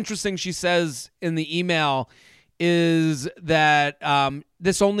something interesting she says in the email is that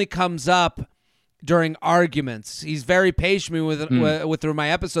this only comes up during arguments. He's very patient with my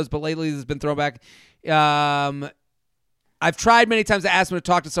episodes, but lately there's been throwback. I've tried many times to ask him to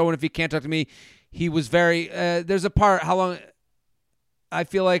talk to someone. If he can't talk to me, he was very. There's a part. How long? I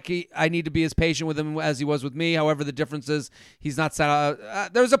feel like I need to be as patient with him as he was with me. However, the difference is he's not set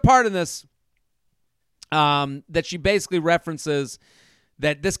out. There's a part in this that she basically references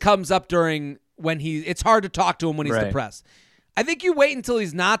that this comes up during when it's hard to talk to him when he's depressed. I think you wait until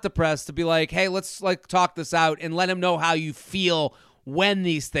he's not depressed to be like, hey, let's like talk this out and let him know how you feel when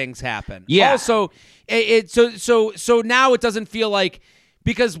these things happen. Yeah. Also, so now it doesn't feel like.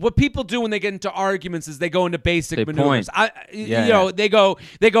 Because what people do when they get into arguments is they go into basic maneuvers. They go,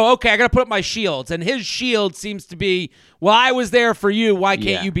 okay, I got to put up my shields. And his shield seems to be, well, I was there for you. Why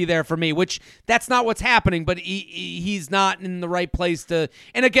can't you be there for me? Which that's not what's happening, but he's not in the right place to.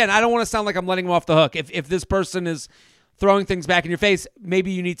 And again, I don't want to sound like I'm letting him off the hook. If this person is throwing things back in your face,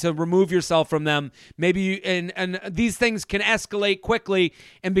 maybe you need to remove yourself from them. Maybe you and these things can escalate quickly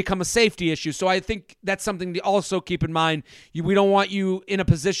and become a safety issue. So I think that's something to also keep in mind. We don't want you in a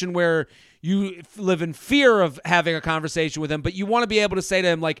position where you live in fear of having a conversation with him, but you want to be able to say to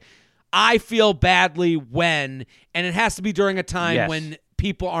him, like, I feel badly when, and it has to be during a time when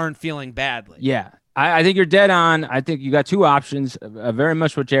people aren't feeling badly. Yeah. I think you're dead on. I think you got two options. Very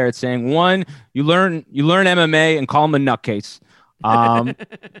much what Jared's saying. One, you learn MMA and call him a nutcase. But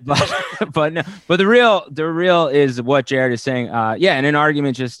the real is what Jared is saying. In an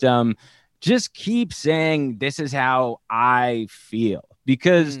argument, just keep saying this is how I feel,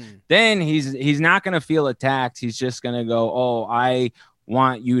 because then he's not going to feel attacked. He's just going to go, oh, I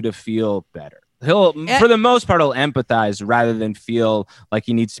want you to feel better. For the most part, he'll empathize rather than feel like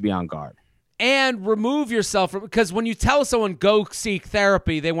he needs to be on guard. And remove yourself from, because when you tell someone go seek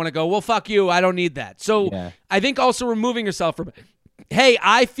therapy, they want to go, well, fuck you, I don't need that. So I think also removing yourself from, hey,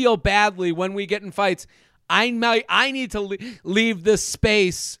 I feel badly when we get in fights. I need to leave this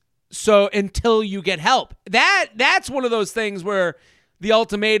space so until you get help. That's one of those things where the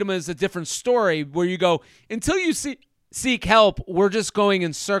ultimatum is a different story, where you go, until you seek help, we're just going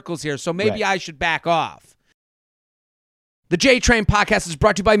in circles here. So maybe I should back off. The J-Train podcast is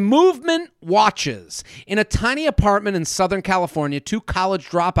brought to you by Movement Watches. In a tiny apartment in Southern California, two college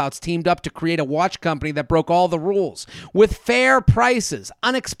dropouts teamed up to create a watch company that broke all the rules. With fair prices,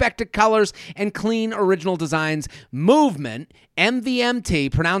 unexpected colors, and clean original designs, Movement, MVMT,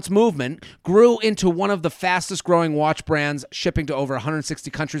 pronounced Movement, grew into one of the fastest growing watch brands, shipping to over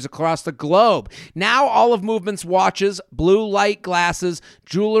 160 countries across the globe. Now all of Movement's watches, blue light glasses,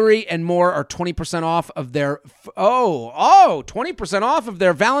 jewelry, and more are 20% off of their 20% off of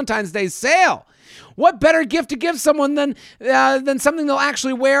their Valentines Day sale. What better gift to give someone than something they'll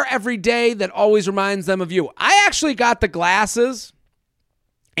actually wear every day that always reminds them of you? I actually got the glasses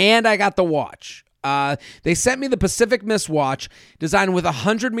and I got the watch. They sent me the Pacific Mist watch, designed with a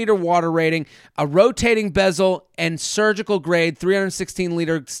 100-meter water rating, a rotating bezel, and surgical-grade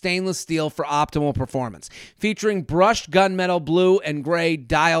 316-liter stainless steel for optimal performance. Featuring brushed gunmetal blue and gray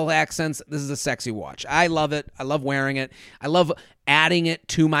dial accents, this is a sexy watch. I love it. I love wearing it. I love adding it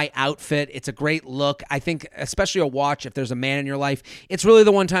to my outfit. It's a great look. I think especially a watch, if there's a man in your life, it's really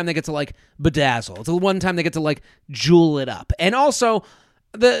the one time they get to, like, bedazzle. It's the one time they get to, like, jewel it up. And also,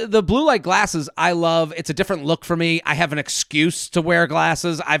 the blue light glasses I love. It's a different look for me. I have an excuse to wear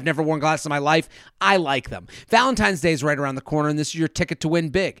glasses. I've never worn glasses in my life. I like them. Valentine's Day is right around the corner, and this is your ticket to win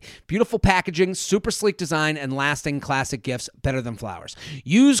big. Beautiful packaging, super sleek design, and lasting classic gifts better than flowers.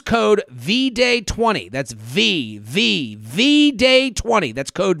 Use code VDAY20. That's VDAY20.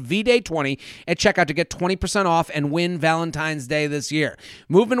 That's code VDAY20 at checkout to get 20% off and win Valentine's Day this year.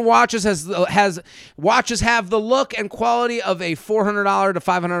 Movement Watches watches have the look and quality of a $400 to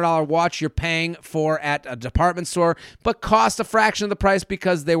a $500 watch you're paying for at a department store, but cost a fraction of the price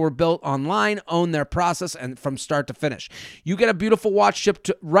because they were built online, own their process, and from start to finish. You get a beautiful watch shipped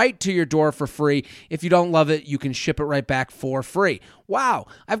right to your door for free. If you don't love it, you can ship it right back for free. Wow,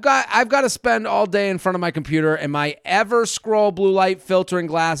 I've got to spend all day in front of my computer, and my ever-scroll blue light filtering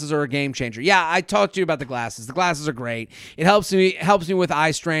glasses are a game changer. Yeah, I talked to you about the glasses. The glasses are great. It helps me with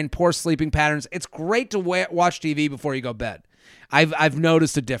eye strain, poor sleeping patterns. It's great to watch TV before you go to bed. I've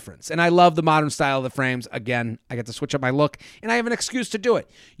noticed a difference, and I love the modern style of the frames. Again, I get to switch up my look, and I have an excuse to do it.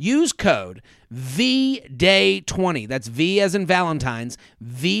 Use code VDAY20. That's V as in Valentines,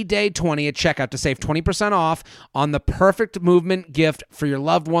 VDAY20 at checkout to save 20% off on the perfect movement gift for your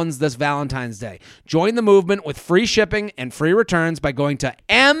loved ones this Valentine's Day. Join the movement with free shipping and free returns by going to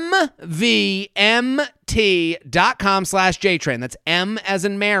mvmt.com/JTrain. That's M as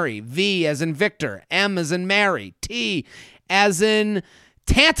in Mary, V as in Victor, M as in Mary, T as in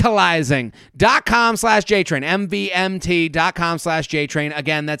tantalizing.com/JTrain, mvmt.com/JTrain.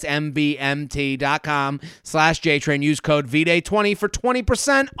 Again, that's mvmt.com/JTrain. Use code VDAY20 for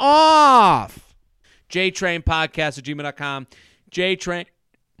 20% off. JTrainPodcast@gmail.com. JTrain.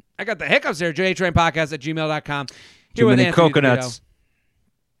 I got the hiccups here. JTrainPodcast@gmail.com. Too many coconuts.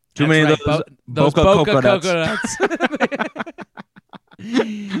 Too many of those Boca coconuts.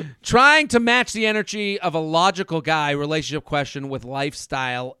 Trying to match the energy of a logical guy relationship question with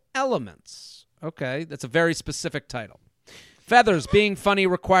lifestyle elements. Okay, that's a very specific title. Feathers, being funny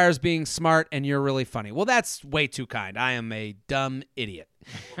requires being smart, and you're really funny. Well, that's way too kind. I am a dumb idiot.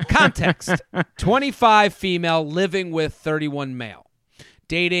 Context, 25 female living with 31 male.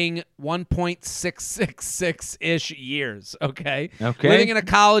 Dating 1.666-ish years, okay? Living in a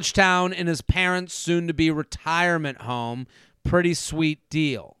college town in his parents' soon-to-be retirement home. Pretty sweet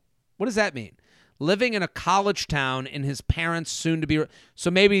deal. What does that mean? Living in a college town in his parents' soon-to-be... So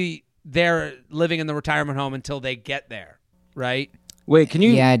maybe they're living in the retirement home until they get there, right? Wait, can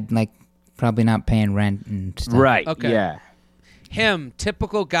you... Yeah, like probably not paying rent and stuff. Right, okay. Yeah. Him,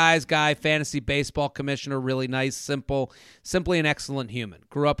 typical guy's guy, fantasy baseball commissioner, really nice, simply an excellent human.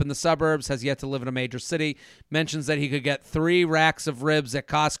 Grew up in the suburbs, has yet to live in a major city. Mentions that he could get 3 racks of ribs at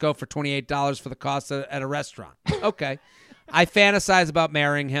Costco for $28 for the cost at a restaurant. Okay. I fantasize about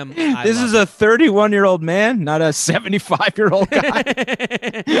marrying him. This is a 31-year-old man, not a 75-year-old guy.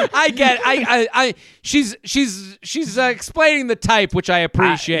 I get. She's explaining the type, which I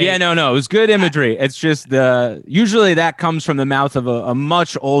appreciate. No, it was good imagery. It's just usually that comes from the mouth of a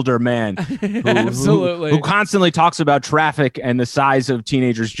much older man, absolutely, who constantly talks about traffic and the size of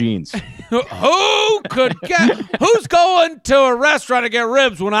teenagers' jeans. Who's going to a restaurant to get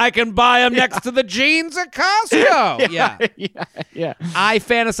ribs when I can buy them next to the jeans at Costco? Yeah. I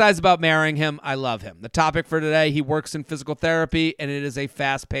fantasize about marrying him. I love him. The topic for today, he works in physical therapy, and it is a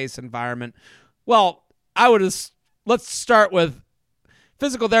fast-paced environment. Well, let's start with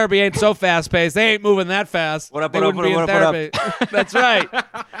physical therapy ain't so fast-paced. They ain't moving that fast. What up, they wouldn't be in therapy. That's right.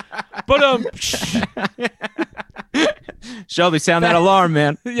 But Shelby, sound that alarm,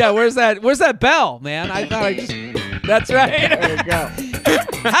 man. Yeah, where's that bell, man? I thought I just... That's right. There you go.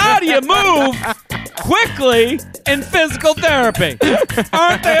 How do you move quickly in physical therapy?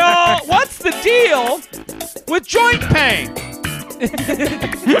 Aren't they all... What's the deal with joint pain?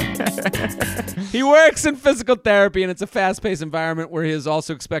 He works in physical therapy, and it's a fast-paced environment where he is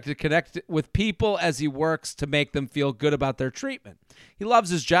also expected to connect with people as he works to make them feel good about their treatment. He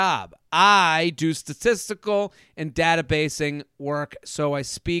loves his job. I do statistical and databasing work, so I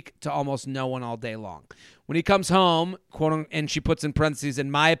speak to almost no one all day long. When he comes home, quote, and she puts in parentheses,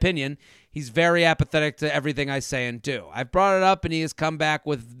 in my opinion, he's very apathetic to everything I say and do. I've brought it up, and he has come back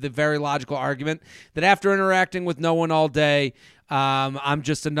with the very logical argument that after interacting with no one all day, I'm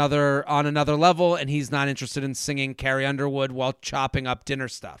just on another level, and he's not interested in singing Carrie Underwood while chopping up dinner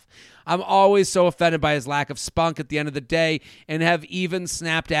stuff. I'm always so offended by his lack of spunk at the end of the day, and have even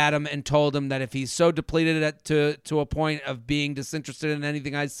snapped at him and told him that if he's so depleted to a point of being disinterested in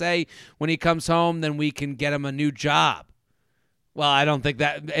anything I say when he comes home, then we can get him a new job. Well, I don't think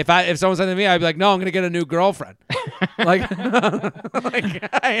that if someone said to me, I'd be like, no, I'm going to get a new girlfriend. This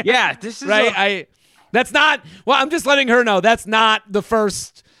is right. That's not. Well, I'm just letting her know that's not the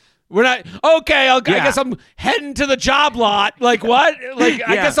first. We're not okay. I guess I'm heading to the job lot. Like what? Like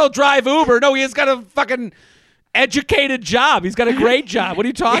I guess I'll drive Uber. No, he has got a fucking educated job. He's got a great job. What are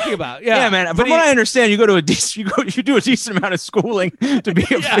you talking about? Yeah, man. From what I understand, you do a decent amount of schooling to be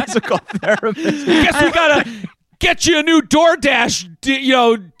a physical therapist. Guess we gotta get you a new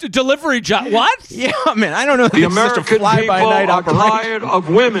DoorDash, delivery job. What? Yeah, man. I don't know. The American people are tired of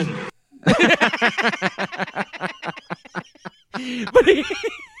women.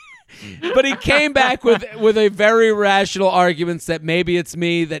 but he came back with a very rational argument that maybe it's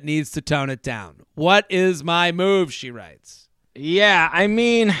me that needs to tone it down. What is my move, she writes. Yeah, I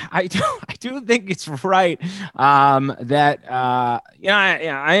mean, I do think it's right that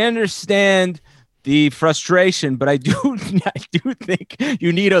I understand the frustration, but I do think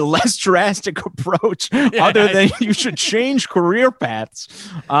you need a less drastic approach other than you should change career paths.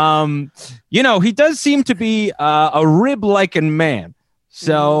 He does seem to be a rib-liking man.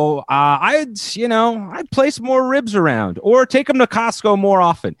 So I'd place more ribs around or take him to Costco more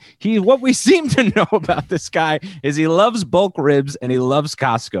often. What we seem to know about this guy is he loves bulk ribs and he loves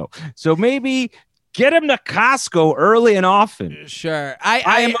Costco. So maybe get him to Costco early and often. Sure.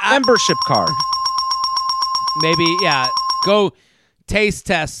 I am a membership card. Maybe, yeah. Go taste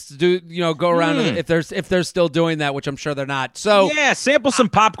tests. Go around if they're still doing that, which I'm sure they're not. So yeah, sample some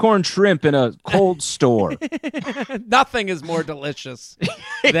popcorn shrimp in a cold store. Nothing is more delicious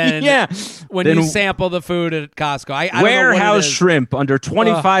than you sample the food at Costco. I warehouse shrimp under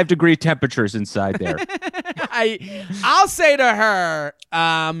 25 degree temperatures inside there. I'll say to her,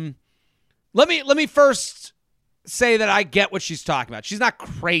 let me first say that I get what she's talking about. She's not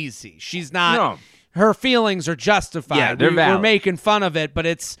crazy. She's not. No. Her feelings are justified. Yeah, they're valid. We're making fun of it, but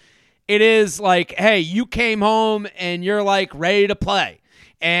it is like, hey, you came home and you're like ready to play.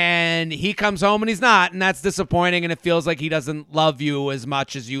 And he comes home and he's not, and that's disappointing, and it feels like he doesn't love you as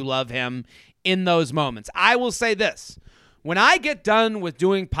much as you love him in those moments. I will say this. When I get done with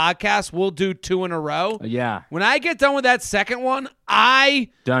doing podcasts, we'll do 2 in a row. Yeah. When I get done with that second one,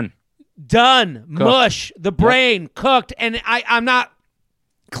 Done. Cooked. Mush. The brain. Cooked. And I'm not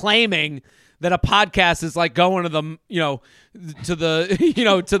claiming that a podcast is like going to the,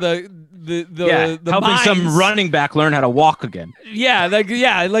 helping mines. Some running back learn how to walk again.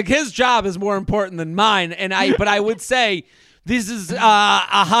 Like his job is more important than mine. But I would say this is a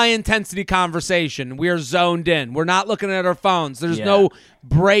high intensity conversation. We are zoned in. We're not looking at our phones. There's no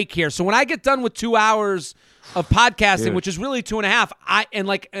break here. So when I get done with 2 hours of podcasting, which is really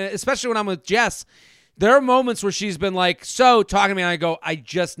 2.5, especially when I'm with Jess, there are moments where she's been like, so talking to me, and I go, I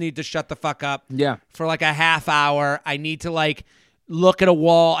just need to shut the fuck up for like a half hour. I need to like look at a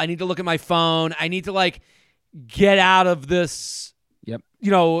wall. I need to look at my phone. I need to like get out of this,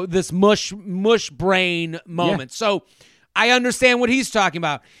 this mush brain moment. Yeah. So I understand what he's talking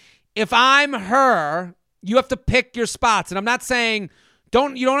about. If I'm her, you have to pick your spots. And I'm not saying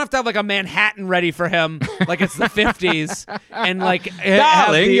you don't have to have like a Manhattan ready for him like it's the 50s and like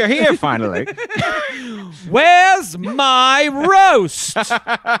darling, you're here finally. Where's my roast?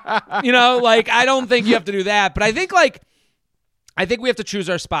 I don't think you have to do that, but I think we have to choose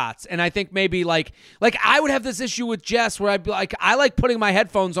our spots. And I think maybe like I would have this issue with Jess where I'd be like, I like putting my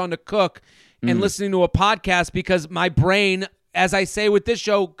headphones on to cook and listening to a podcast because my brain, as I say with this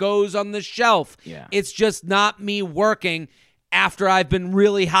show, goes on the shelf. Yeah. It's just not me working after I've been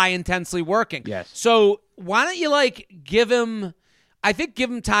really high intensely working. Yes. So why don't you give him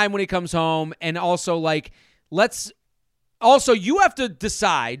time when he comes home, and also you have to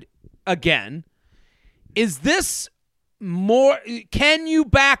decide again, is this more, can you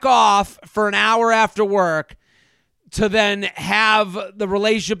back off for an hour after work to then have the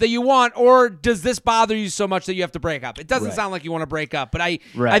relationship that you want, or does this bother you so much that you have to break up? It doesn't sound like you want to break up, but I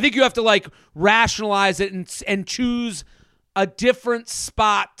think you have to rationalize it and choose a different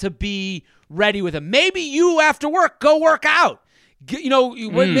spot to be ready with him. Maybe you after work go work out.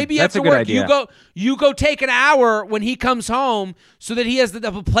 Maybe after work you go take an hour when he comes home so that he has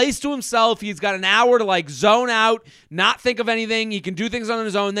a place to himself. He's got an hour to zone out, not think of anything. He can do things on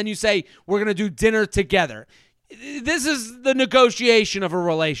his own. Then you say, we're going to do dinner together. This is the negotiation of a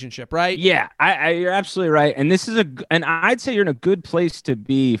relationship, right? Yeah, you're absolutely right. And and I'd say you're in a good place to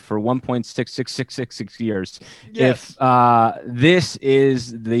be for 1.66666 years. Yes. If this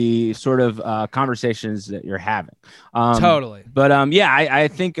is the sort of conversations that you're having. Totally. But I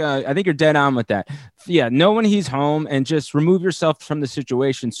think you're dead on with that. Yeah, know when he's home and just remove yourself from the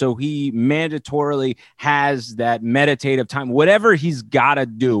situation so he mandatorily has that meditative time. Whatever he's got to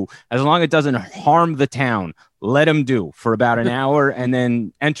do, as long as it doesn't harm the town, let him do for about an hour and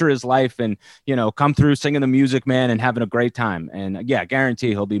then enter his life and, come through singing the Music Man and having a great time. And, guarantee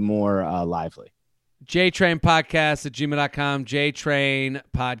he'll be more lively. JTrainPodcast@gmail.com,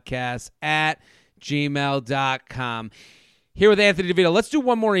 JTrainPodcast@gmail.com. Here with Anthony DeVito. Let's do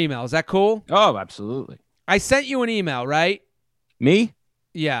one more email. Is that cool? Oh, absolutely. I sent you an email, right? Me?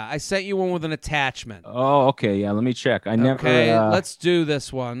 Yeah, I sent you one with an attachment. Oh, okay. Yeah, let me check. Okay, let's do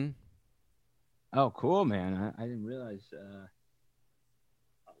this one. Oh, cool, man. I didn't realize. All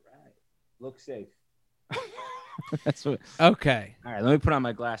right. Look safe. That's what. Okay. All right, let me put on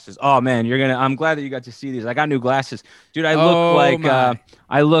my glasses. Oh man, I'm glad that you got to see these. I got new glasses, dude. I look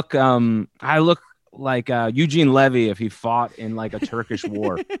I look like Eugene Levy if he fought in like a Turkish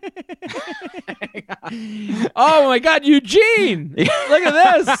war. Oh my God, Eugene! Look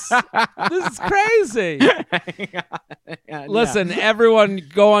at this. This is crazy. Listen, everyone,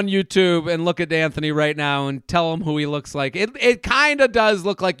 go on YouTube and look at Anthony right now and tell him who he looks like. It kind of does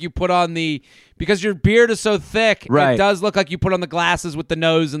look like you put on because your beard is so thick. Right. It does look like you put on the glasses with the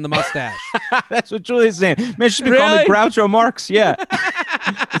nose and the mustache. That's what Julie's saying. Man, she should be calling me Groucho Marx. Yeah.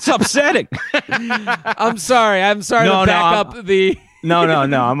 It's upsetting. I'm sorry to back up the. No.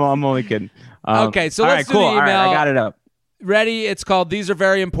 I'm only kidding. Okay, so let's do the email. All right, I got it up. Ready? It's called These Are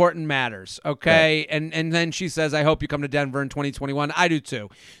Very Important Matters. Okay. And then she says, I hope you come to Denver in 2021. I do too.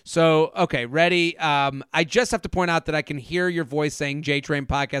 So, okay, ready? I just have to point out that I can hear your voice saying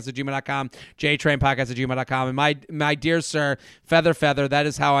jtrainpodcast@gmail.com, jtrainpodcast@gmail.com. And my dear sir, Feather, that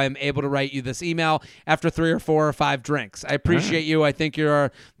is how I am able to write you this email after 3 or 4 or 5 drinks. I appreciate you. I think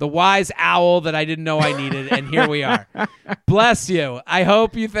you're the wise owl that I didn't know I needed. And here we are. Bless you. I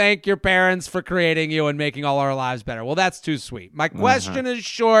hope you thank your parents for creating you and making all our lives better. Well, that's too sweet. My question is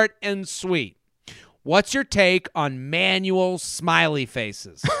short and sweet. What's your take on manual smiley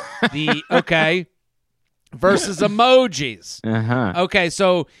faces? Versus emojis. Okay,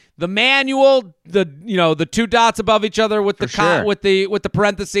 so the manual, the 2 dots above each other with with the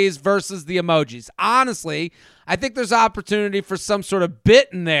parentheses versus the emojis. Honestly, I think there's opportunity for some sort of bit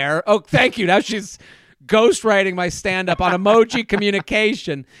in there. Oh, thank you. Now she's ghostwriting my stand-up on emoji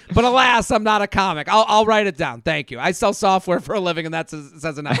communication, but alas, I'm not a comic. I'll write it down. Thank you. I sell software for a living, and that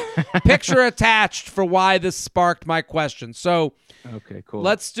says enough. Picture attached for why this sparked my question. So, okay, cool.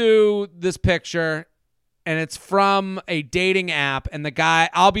 Let's do this picture, and it's from a dating app, and the guy,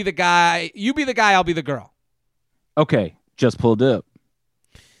 I'll be the guy, you be the guy, I'll be the girl. Okay, just pulled up.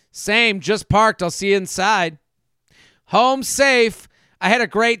 Same, just parked. I'll see you inside. Home safe. I had a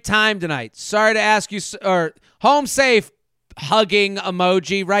great time tonight. Sorry to ask you, or home safe hugging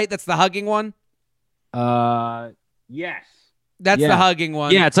emoji, right? That's the hugging one? Yes. That's the hugging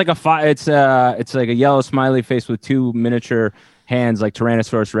one. Yeah, it's like it's like a yellow smiley face with 2 miniature hands, like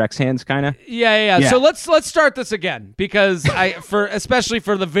Tyrannosaurus Rex hands, kind of. Yeah. So let's start this again because especially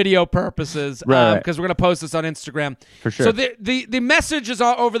for the video purposes, right. Because we're gonna post this on Instagram for sure. So the message is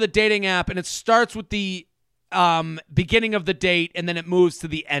all over the dating app, and it starts with the beginning of the date, and then it moves to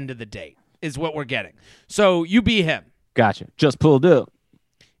the end of the date is what we're getting. So you be him. Gotcha. Just pulled up.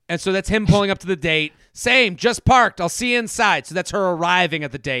 And so that's him pulling up to the date. Same, just parked. I'll see you inside. So that's her arriving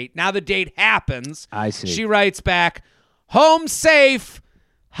at the date. Now the date happens. I see. She writes back, home safe,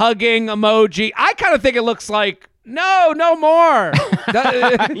 hugging emoji. I kind of think it looks like, no more.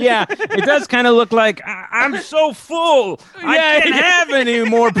 Yeah, it does kind of look like, I'm so full. I can't have any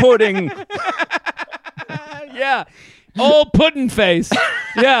more pudding. Yeah. Old pudding face.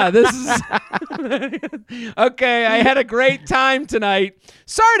 Yeah, this is okay. I had a great time tonight.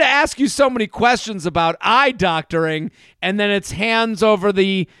 Sorry to ask you so many questions about eye doctoring, and then it's hands over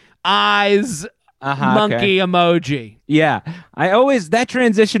the eyes monkey emoji. Yeah, that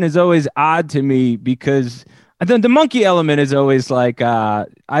transition is always odd to me because the monkey element is always like I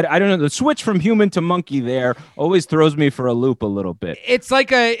don't know, the switch from human to monkey there always throws me for a loop a little bit. It's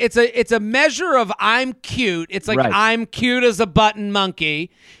like it's a measure of I'm cute. It's like I'm cute as a button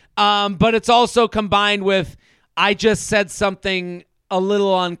monkey, but it's also combined with I just said something a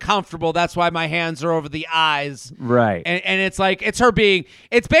little uncomfortable. That's why my hands are over the eyes. Right. And it's like it's her being.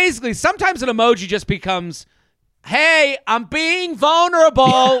 It's basically sometimes an emoji just becomes, hey, I'm being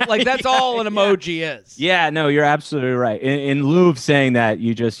vulnerable. Like that's all an emoji is. Yeah, no, you're absolutely right. In lieu of saying that,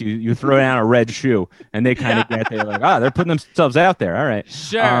 you throw down a red shoe, and they kind of get there like, they're putting themselves out there. All right,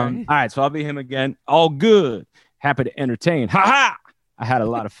 sure. All right, so I'll be him again. All good, happy to entertain. Ha ha! I had a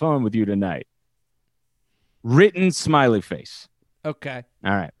lot of fun with you tonight. Written smiley face. Okay.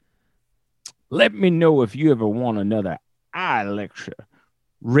 All right. Let me know if you ever want another eye lecture.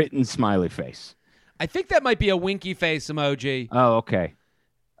 Written smiley face. I think that might be a winky face emoji. Oh, okay.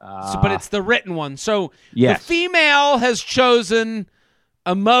 But it's the written one. So yes. The female has chosen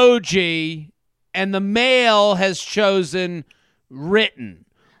emoji, and the male has chosen written.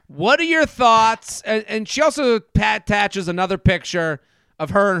 What are your thoughts? And she also attaches another picture of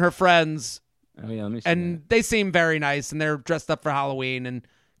her and her friends. Oh, yeah, let me see and that. They seem very nice, and they're dressed up for Halloween, and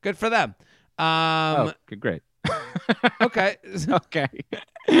good for them. Good, great. Okay. Okay.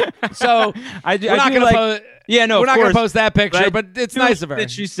 So we're not going to post. Yeah, no, we're not going to post that picture, but it's nice of her.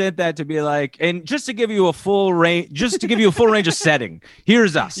 That she sent that to be like, and just to give you a full range, of setting.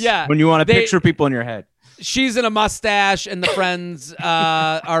 Here's us. Yeah. When you want to picture people in your head. she's in a mustache, and the friends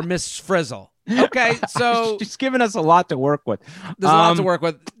are Miss Frizzle. Okay, so she's giving us a lot to work with. There's a lot to work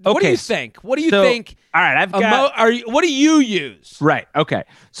with. What do you think? What do you think? All right, I've got. What do you use? Right. Okay.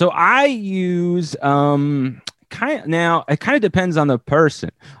 So I use now it kind of depends on the person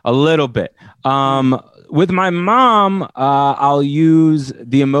a little bit. With my mom, I'll use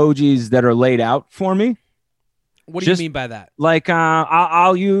the emojis that are laid out for me. What do you mean by that? Like,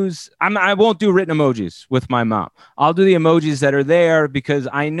 I'll use. I won't do written emojis with my mom. I'll do the emojis that are there because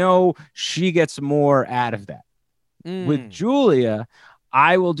I know she gets more out of that. With Julia,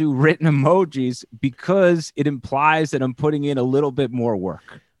 I will do written emojis because it implies that I'm putting in a little bit more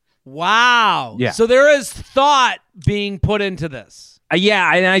work. Wow. Yeah. So there is thought being put into this.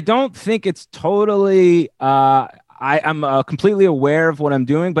 Yeah, and I don't think it's totally. I'm completely aware of what I'm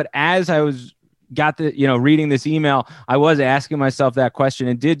doing, but as I was reading this email, I was asking myself that question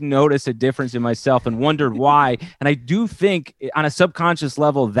and did notice a difference in myself and wondered why. And I do think on a subconscious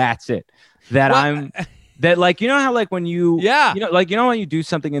level, that's it. That like, you know how like when you when you do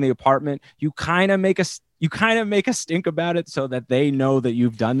something in the apartment, you kind of make a stink about it so that they know that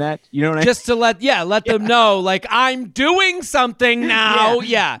you've done that. You know what I mean? Just to let them know, like, I'm doing something now.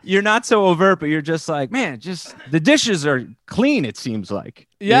 Yeah. You're not so overt, but you're just like, man, just the dishes are clean, it seems like.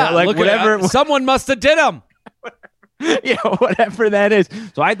 Yeah. Like look whatever. Someone must have did them. Yeah, whatever that is.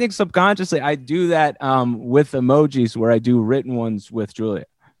 So I think subconsciously I do that with emojis where I do written ones with Julia.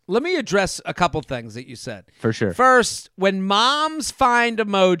 Let me address a couple things that you said. For sure. First, when moms find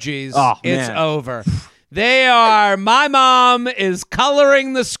emojis, it's man. Over. My mom is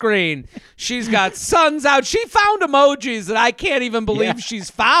coloring the screen. She's got suns out. She found emojis that I can't even believe she's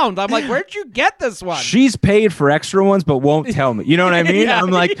found. I'm like, where'd you get this one? She's paid for extra ones, but won't tell me. You know what I mean? I'm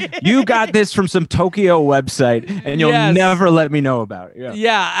like, you got this from some Tokyo website, and you'll never let me know about it.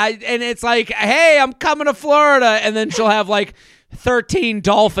 And it's like, hey, I'm coming to Florida. And then she'll have like 13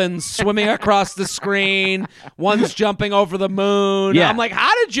 dolphins swimming across the screen. One's jumping over the moon. Yeah. I'm like,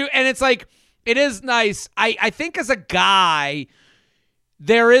 how did you? And it's like, it is nice. I think as a guy,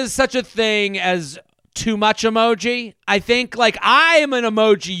 there is such a thing as too much emoji. I think like I am an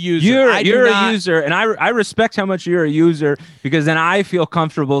emoji user. You're a user, and I respect how much you're a user because then I feel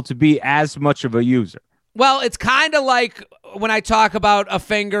comfortable to be as much of a user. Well, it's kind of like when I talk about a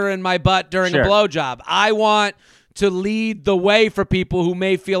finger in my butt during a blowjob. I want to lead the way for people who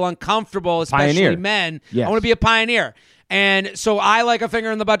may feel uncomfortable, especially men. Yes. I want to be a pioneer. And so I like a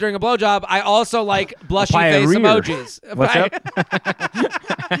finger in the butt during a blowjob. I also like blushy face emojis. What's up?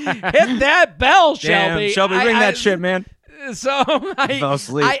 Hit that bell, Shelby. Damn, Shelby, ring that shit, man. So I fell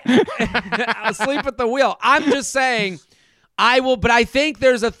asleep. I'll sleep at the wheel. I'm just saying I will, but I think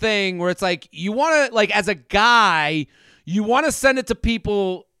there's a thing where it's like you want to, like as a guy, you want to send it to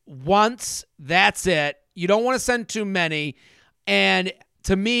people once. That's it. You don't want to send too many. And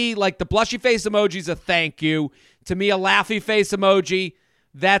to me, like the blushy face emoji is a thank you. To me, a laughy face emoji,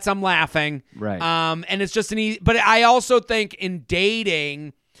 that's I'm laughing. Right. And it's just but I also think in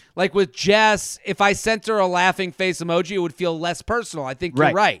dating, like with Jess, if I sent her a laughing face emoji, it would feel less personal. I think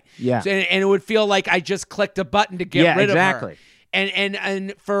you're right. Yeah. So, and it would feel like I just clicked a button to get rid of her.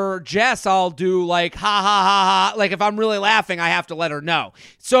 And for Jess, I'll do like ha ha ha ha. Like if I'm really laughing, I have to let her know.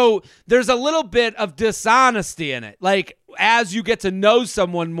 So there's a little bit of dishonesty in it. Like as you get to know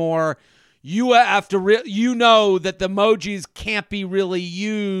someone more, you have to know that the emojis can't be really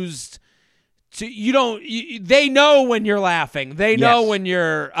used to they know when you're laughing. They know when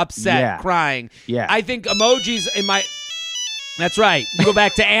you're upset, crying. Yeah. I think emojis that's right. You go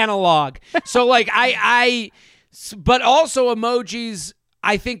back to analog. So like but also emojis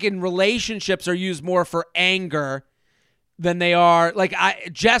I think in relationships are used more for anger than they are like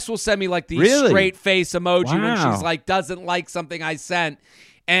Jess will send me like these straight face emoji when she's like doesn't like something I sent.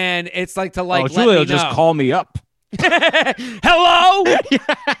 And it's like to like let Julia me will just call me up. Hello?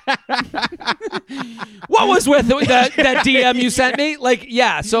 What was with that DM you sent me? Like,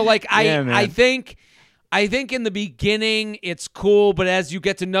 yeah. So like I think in the beginning it's cool, but as you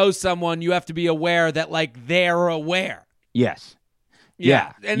get to know someone, you have to be aware that like they're aware. Yes.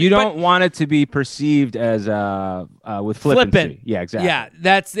 Yeah. And you don't want it to be perceived as with flippancy. Flippant. Yeah, exactly. Yeah.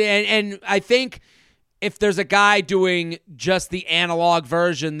 That's and I think if there's a guy doing just the analog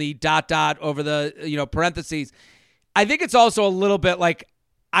version, the ... over the parentheses, I think it's also a little bit like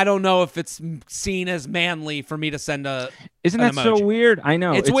I don't know if it's seen as manly for me to send Isn't that emoji. so weird? I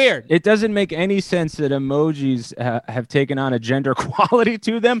know. It's weird. It doesn't make any sense that emojis have taken on a gender quality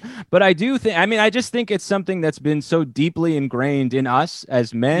to them. But I do think, I just think it's something that's been so deeply ingrained in us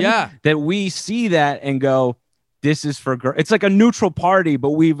as men that we see that and go, this is for girls. It's like a neutral party,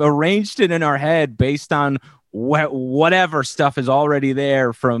 but we've arranged it in our head based on whatever stuff is already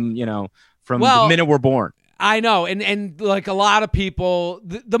there from the minute we're born. I know, and like a lot of people,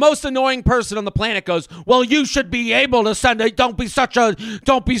 the most annoying person on the planet goes, "Well, you should be able to send it. Don't be such a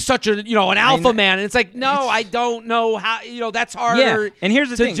an alpha man." And it's like, no, I don't know how. That's harder. Yeah. And here's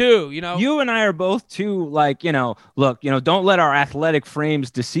the thing, do. You and I are both too look, don't let our athletic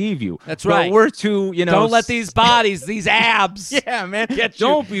frames deceive you. That's right. But we're too, don't let these bodies, these abs, yeah, man,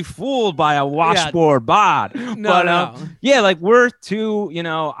 don't be fooled by a washboard bod. No. Yeah, like we're too,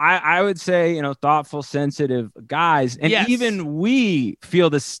 I would say, thoughtful, sensitive guys, and even we feel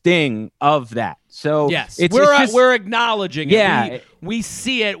the sting of that. So yes, we're acknowledging it. Yeah, we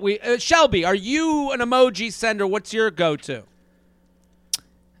see it. Shelby, are you an emoji sender? What's your go-to?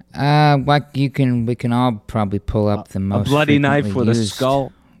 We can all probably pull up the most a bloody knife with used. a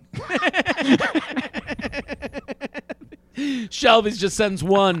skull. Shelby just sends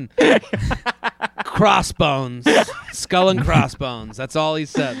one. Crossbones. Skull and crossbones. That's all he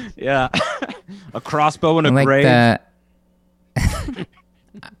said. Yeah. A crossbow and a grave. I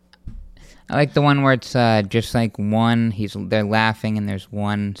like the one where it's just like one, they're laughing and there's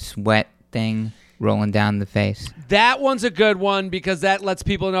one sweat thing rolling down the face. That one's a good one because that lets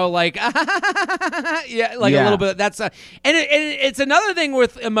people know, like, a little bit. And it's another thing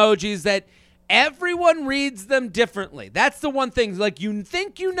with emojis that everyone reads them differently. That's the one thing. Like, you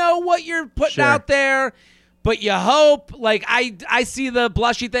think you know what you're putting out there, but you hope. Like, I see the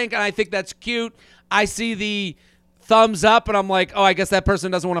blushy thing, and I think that's cute. I see the thumbs up, and I'm like, oh, I guess that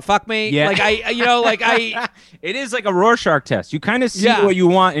person doesn't want to fuck me. Yeah. It is like a Rorschach test. You kind of see what you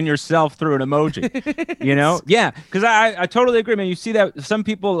want in yourself through an emoji, Yeah, because I totally agree, man. You see that some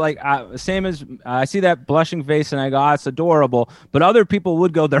people, like, same as I see that blushing face, and I go, it's adorable. But other people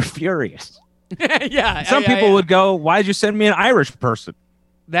would go, they're furious. Yeah. Some people would go, why'd you send me an Irish person?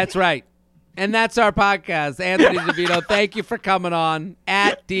 That's right. And that's our podcast. Anthony DeVito, thank you for coming on.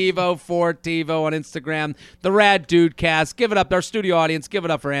 At Devo4TiVo on Instagram. The Rad Dude Cast. Give it up. Our studio audience, give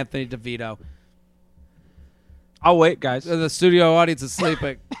it up for Anthony DeVito. I'll wait, guys. The studio audience is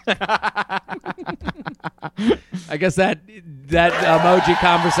sleeping. I guess that emoji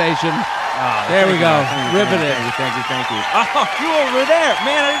conversation. Oh, there we go. Riveted. Thank you. Oh, you over there.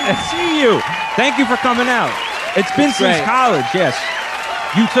 Man, I didn't see you. Thank you for coming out. It's been since college, yes.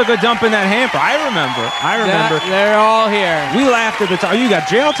 You took a dump in that hamper. I remember. They're all here. We laughed at the time. You got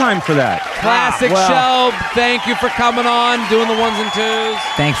jail time for that. Classic Shelb, thank you for coming on, doing the ones and twos.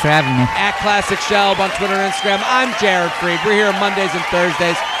 Thanks for having me. At Classic Shelb on Twitter and Instagram. I'm Jared Freed. We're here Mondays and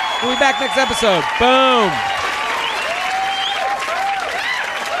Thursdays. We'll be back next episode. Boom.